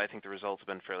Canada. I think the results have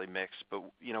been fairly mixed. But,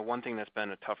 one thing that's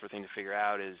been a tougher thing to figure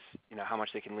out is, how much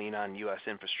they can lean on U.S.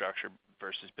 infrastructure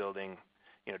versus building,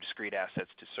 discrete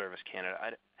assets to service Canada.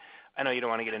 I know you don't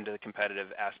want to get into the competitive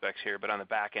aspects here, but on the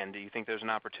back end, do you think there's an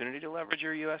opportunity to leverage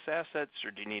your U.S. assets, or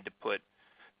do you need to put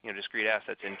discrete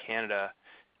assets in Canada,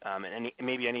 and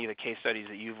maybe any of the case studies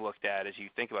that you've looked at as you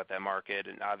think about that market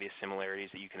and obvious similarities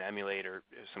that you can emulate, or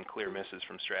some clear misses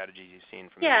from strategies you've seen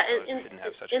from that didn't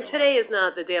have such. And today is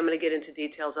not the day I'm going to get into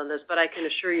details on this, but I can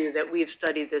assure you that we've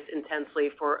studied this intensely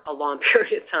for a long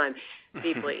period of time,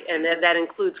 deeply, and that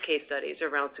includes case studies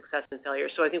around success and failure.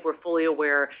 So I think we're fully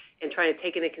aware and trying to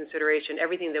take into consideration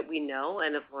everything that we know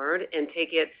and have learned and take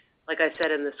it, like I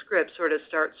said in the script, sort of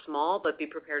start small, but be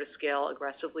prepared to scale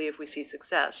aggressively if we see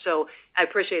success. So I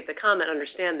appreciate the comment,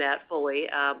 understand that fully,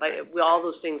 but all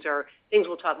those things are things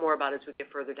we'll talk more about as we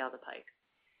get further down the pike.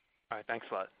 All right, thanks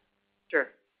a lot. Sure.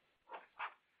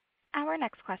 Our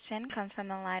next question comes from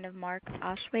the line of Mark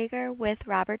Oshwager with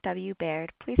Robert W.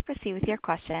 Baird. Please proceed with your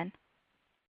question.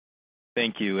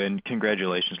 Thank you, and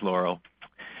congratulations, Laurel.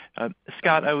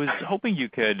 Scott, I was hoping you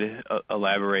could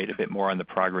elaborate a bit more on the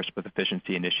progress with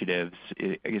efficiency initiatives.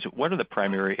 I guess, what are the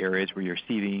primary areas where you're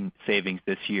seeing savings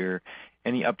this year?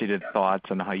 Any updated thoughts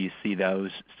on how you see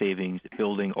those savings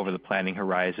building over the planning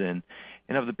horizon?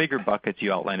 And of the bigger buckets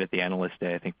you outlined at the Analyst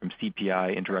Day, I think from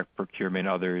CPI, indirect procurement,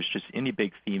 others, just any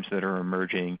big themes that are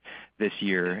emerging this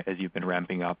year as you've been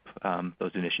ramping up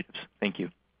those initiatives? Thank you.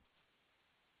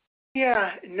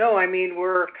 Yeah, no, I mean,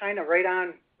 we're kind of right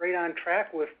on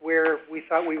track with where we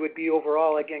thought we would be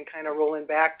overall. Again, kind of rolling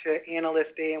back to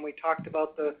Analyst Day, and we talked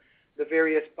about the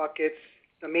various buckets,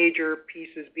 the major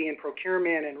pieces being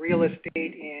procurement and real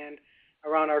estate and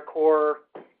around our core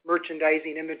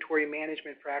merchandising inventory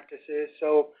management practices.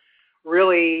 So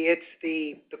really it's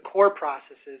the core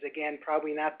processes. Again,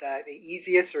 probably not the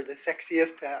easiest or the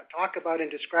sexiest to talk about and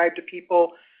describe to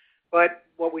people, but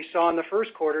what we saw in the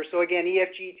first quarter. So again,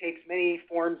 EFG takes many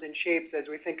forms and shapes as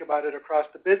we think about it across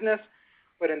the business,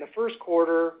 but in the first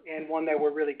quarter, and one that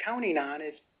we're really counting on,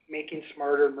 is making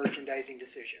smarter merchandising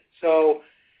decisions. So,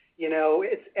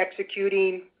 it's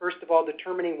executing, first of all,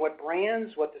 determining what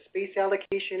brands, what the space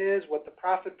allocation is, what the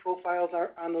profit profiles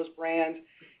are on those brands,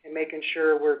 and making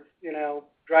sure we're,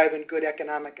 driving good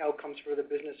economic outcomes for the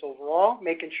business overall,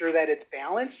 making sure that it's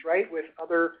balanced, right, with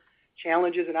other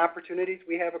challenges and opportunities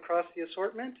we have across the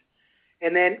assortment,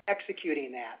 and then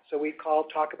executing that. So we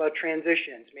talk about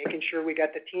transitions, making sure we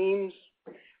got the teams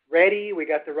ready, we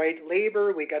got the right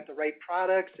labor, we got the right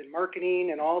products and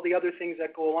marketing and all the other things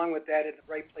that go along with that at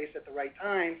the right place at the right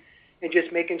time, and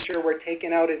just making sure we're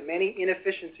taking out as many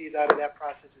inefficiencies out of that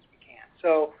process as we can.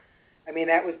 So, I mean,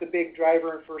 that was the big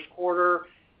driver in first quarter,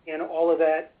 and all of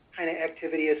that kind of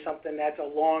activity is something that's a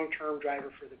long-term driver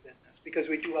for the business, because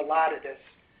we do a lot of this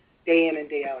day in and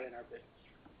day out in our business.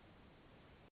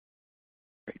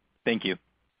 Great. Thank you.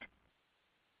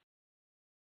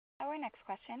 Our next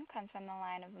question comes from the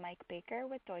line of Mike Baker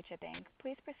with Deutsche Bank.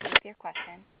 Please proceed with your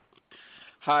question.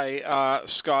 Hi,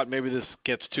 Scott, maybe this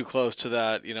gets too close to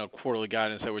that, quarterly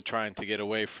guidance that we're trying to get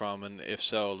away from, and if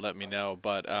so, let me know.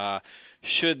 But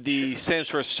should the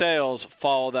same-store sales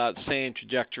follow that same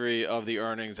trajectory of the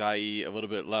earnings, i.e. a little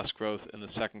bit less growth in the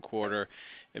second quarter?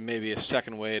 And maybe a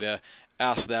second way to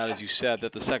ask that, as you said,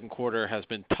 that the second quarter has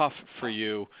been tough for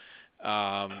you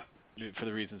for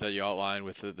the reasons that you outlined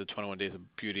with the 21 Days of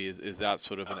Beauty. Is that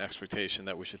sort of an expectation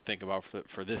that we should think about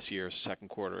for this year's second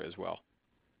quarter as well?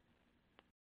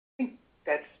 I think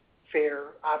that's fair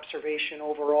observation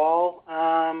overall.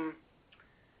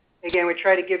 Again, we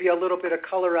try to give you a little bit of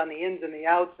color on the ins and the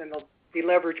outs and the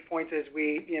leverage points as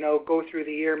we go through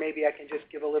the year. Maybe I can just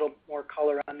give a little more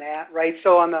color on that, right?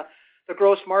 So on the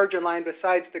gross margin line,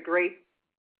 besides the great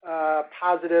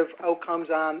positive outcomes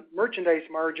on merchandise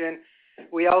margin,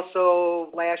 we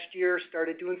also last year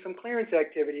started doing some clearance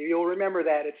activity. You'll remember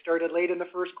that. It started late in the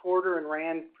first quarter and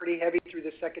ran pretty heavy through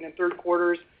the second and third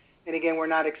quarters. And again, we're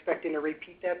not expecting to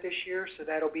repeat that this year, so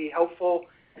that'll be helpful.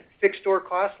 Fixed store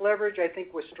cost leverage, I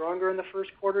think, was stronger in the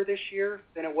first quarter this year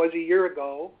than it was a year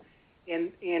ago.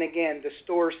 And again, the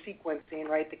store sequencing,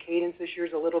 right? The cadence this year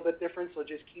is a little bit different, so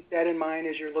just keep that in mind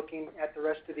as you're looking at the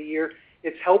rest of the year.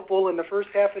 It's helpful in the first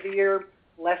half of the year,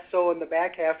 less so in the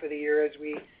back half of the year as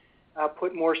we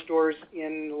put more stores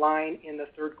in line in the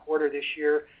third quarter this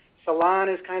year. Salon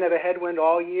is kind of a headwind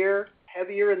all year,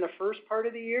 heavier in the first part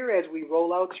of the year as we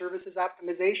roll out services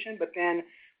optimization, but then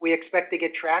we expect to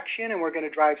get traction and we're going to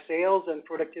drive sales and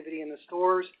productivity in the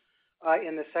stores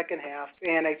in the second half.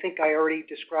 And I think I already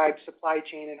described supply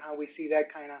chain and how we see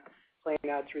that kind of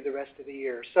playing out through the rest of the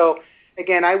year. So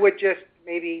again, I would just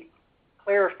maybe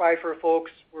clarify for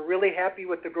folks, we're really happy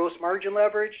with the gross margin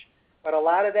leverage, but a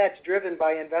lot of that's driven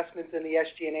by investments in the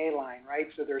SG&A line, right?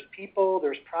 So there's people,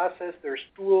 there's process, there's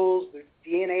tools, there's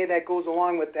DNA that goes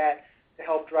along with that to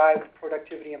help drive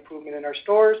productivity improvement in our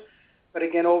stores. But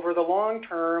again, over the long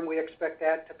term, we expect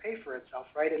that to pay for itself,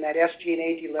 right? And that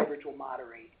SG&A deleverage will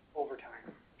moderate over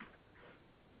time.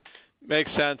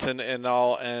 Makes sense, and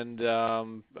I'll end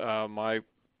my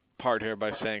part here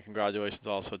by saying congratulations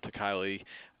also to Kylie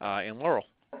and Laurel.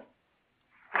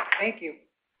 Thank you.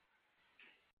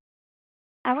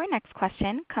 Our next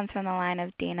question comes from the line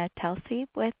of Dana Telsey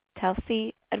with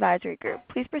Telsey Advisory Group.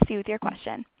 Please proceed with your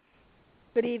question.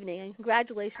 Good evening, and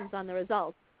congratulations on the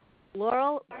results.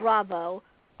 Laurel, bravo.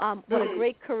 What a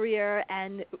great career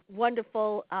and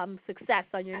wonderful success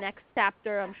on your next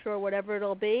chapter. I'm sure whatever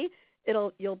it'll be,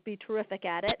 you'll be terrific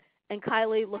at it. And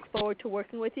Kylie, look forward to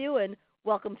working with you, and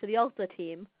welcome to the Ulta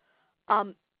team.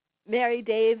 Mary,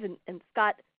 Dave, and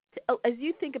Scott, as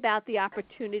you think about the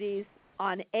opportunities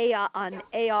on AR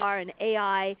and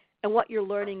AI and what you're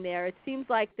learning there, it seems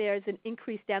like there's an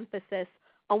increased emphasis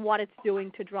on what it's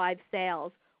doing to drive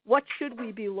sales. What should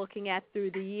we be looking at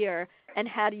through the year, and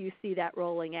how do you see that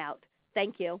rolling out?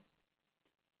 Thank you.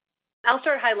 I'll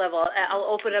start high level. I'll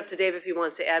open it up to Dave if he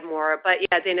wants to add more. But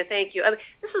yeah, Dana, thank you. I mean,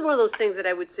 this is one of those things that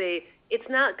I would say it's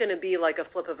not going to be like a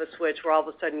flip of a switch where all of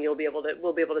a sudden we'll be able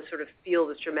to sort of feel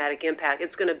this dramatic impact.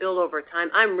 It's going to build over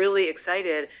time. I'm really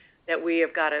excited that we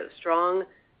have got a strong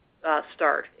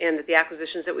start, and that the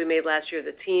acquisitions that we made last year,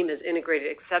 the team has integrated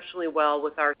exceptionally well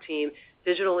with our team.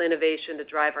 Digital innovation to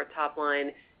drive our top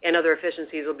line and other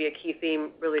efficiencies will be a key theme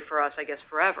really for us, I guess,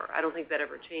 forever. I don't think that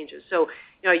ever changes. So,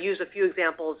 I use a few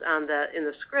examples in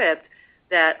the script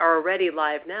that are already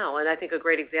live now, and I think a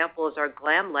great example is our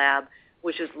Glam Lab,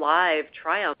 which is live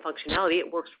try-on functionality.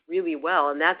 It works really well,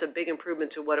 and that's a big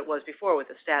improvement to what it was before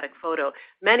with a static photo.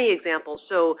 Many examples.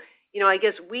 So, I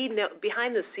guess we know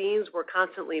behind the scenes we're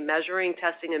constantly measuring,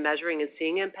 testing and measuring and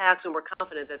seeing impacts, and we're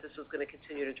confident that this is going to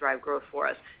continue to drive growth for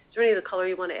us. Is there any other color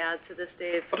you want to add to this,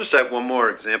 Dave? I'll just add one more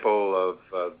example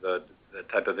of the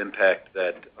type of impact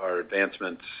that our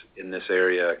advancements in this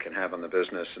area can have on the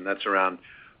business, and that's around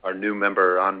our new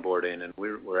member onboarding. And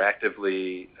we're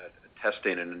actively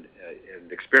testing and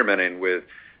experimenting with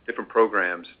different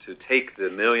programs to take the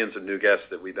millions of new guests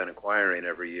that we've been acquiring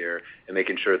every year and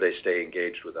making sure they stay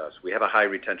engaged with us. We have a high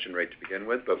retention rate to begin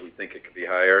with, but we think it could be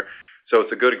higher. So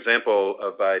it's a good example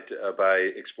of by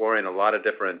exploring a lot of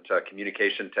different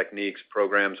communication techniques,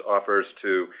 programs, offers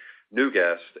to new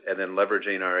guests, and then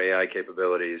leveraging our AI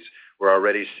capabilities. We're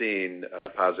already seeing a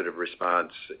positive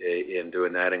response in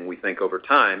doing that, and we think over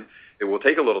time, it will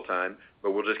take a little time,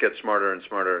 but we'll just get smarter and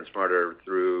smarter and smarter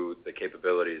through the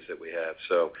capabilities that we have.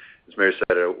 So as Mary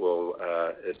said, it will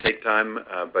take time,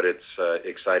 but it's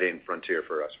exciting frontier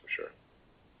for us for sure.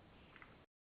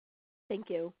 Thank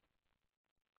you.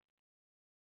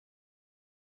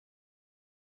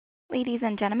 Ladies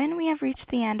and gentlemen, we have reached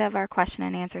the end of our question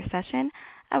and answer session.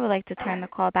 I would like to turn the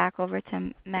call back over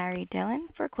to Mary Dillon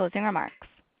for closing remarks.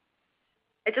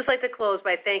 I'd just like to close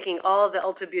by thanking all of the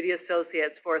Ulta Beauty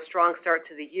associates for a strong start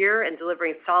to the year and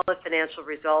delivering solid financial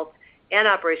results and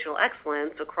operational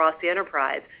excellence across the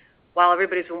enterprise, while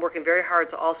everybody's been working very hard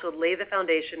to also lay the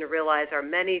foundation to realize our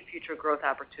many future growth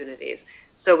opportunities.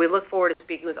 So we look forward to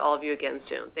speaking with all of you again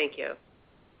soon. Thank you.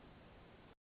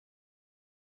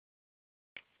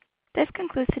 This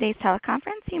concludes today's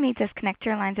teleconference. You may disconnect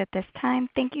your lines at this time.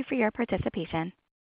 Thank you for your participation.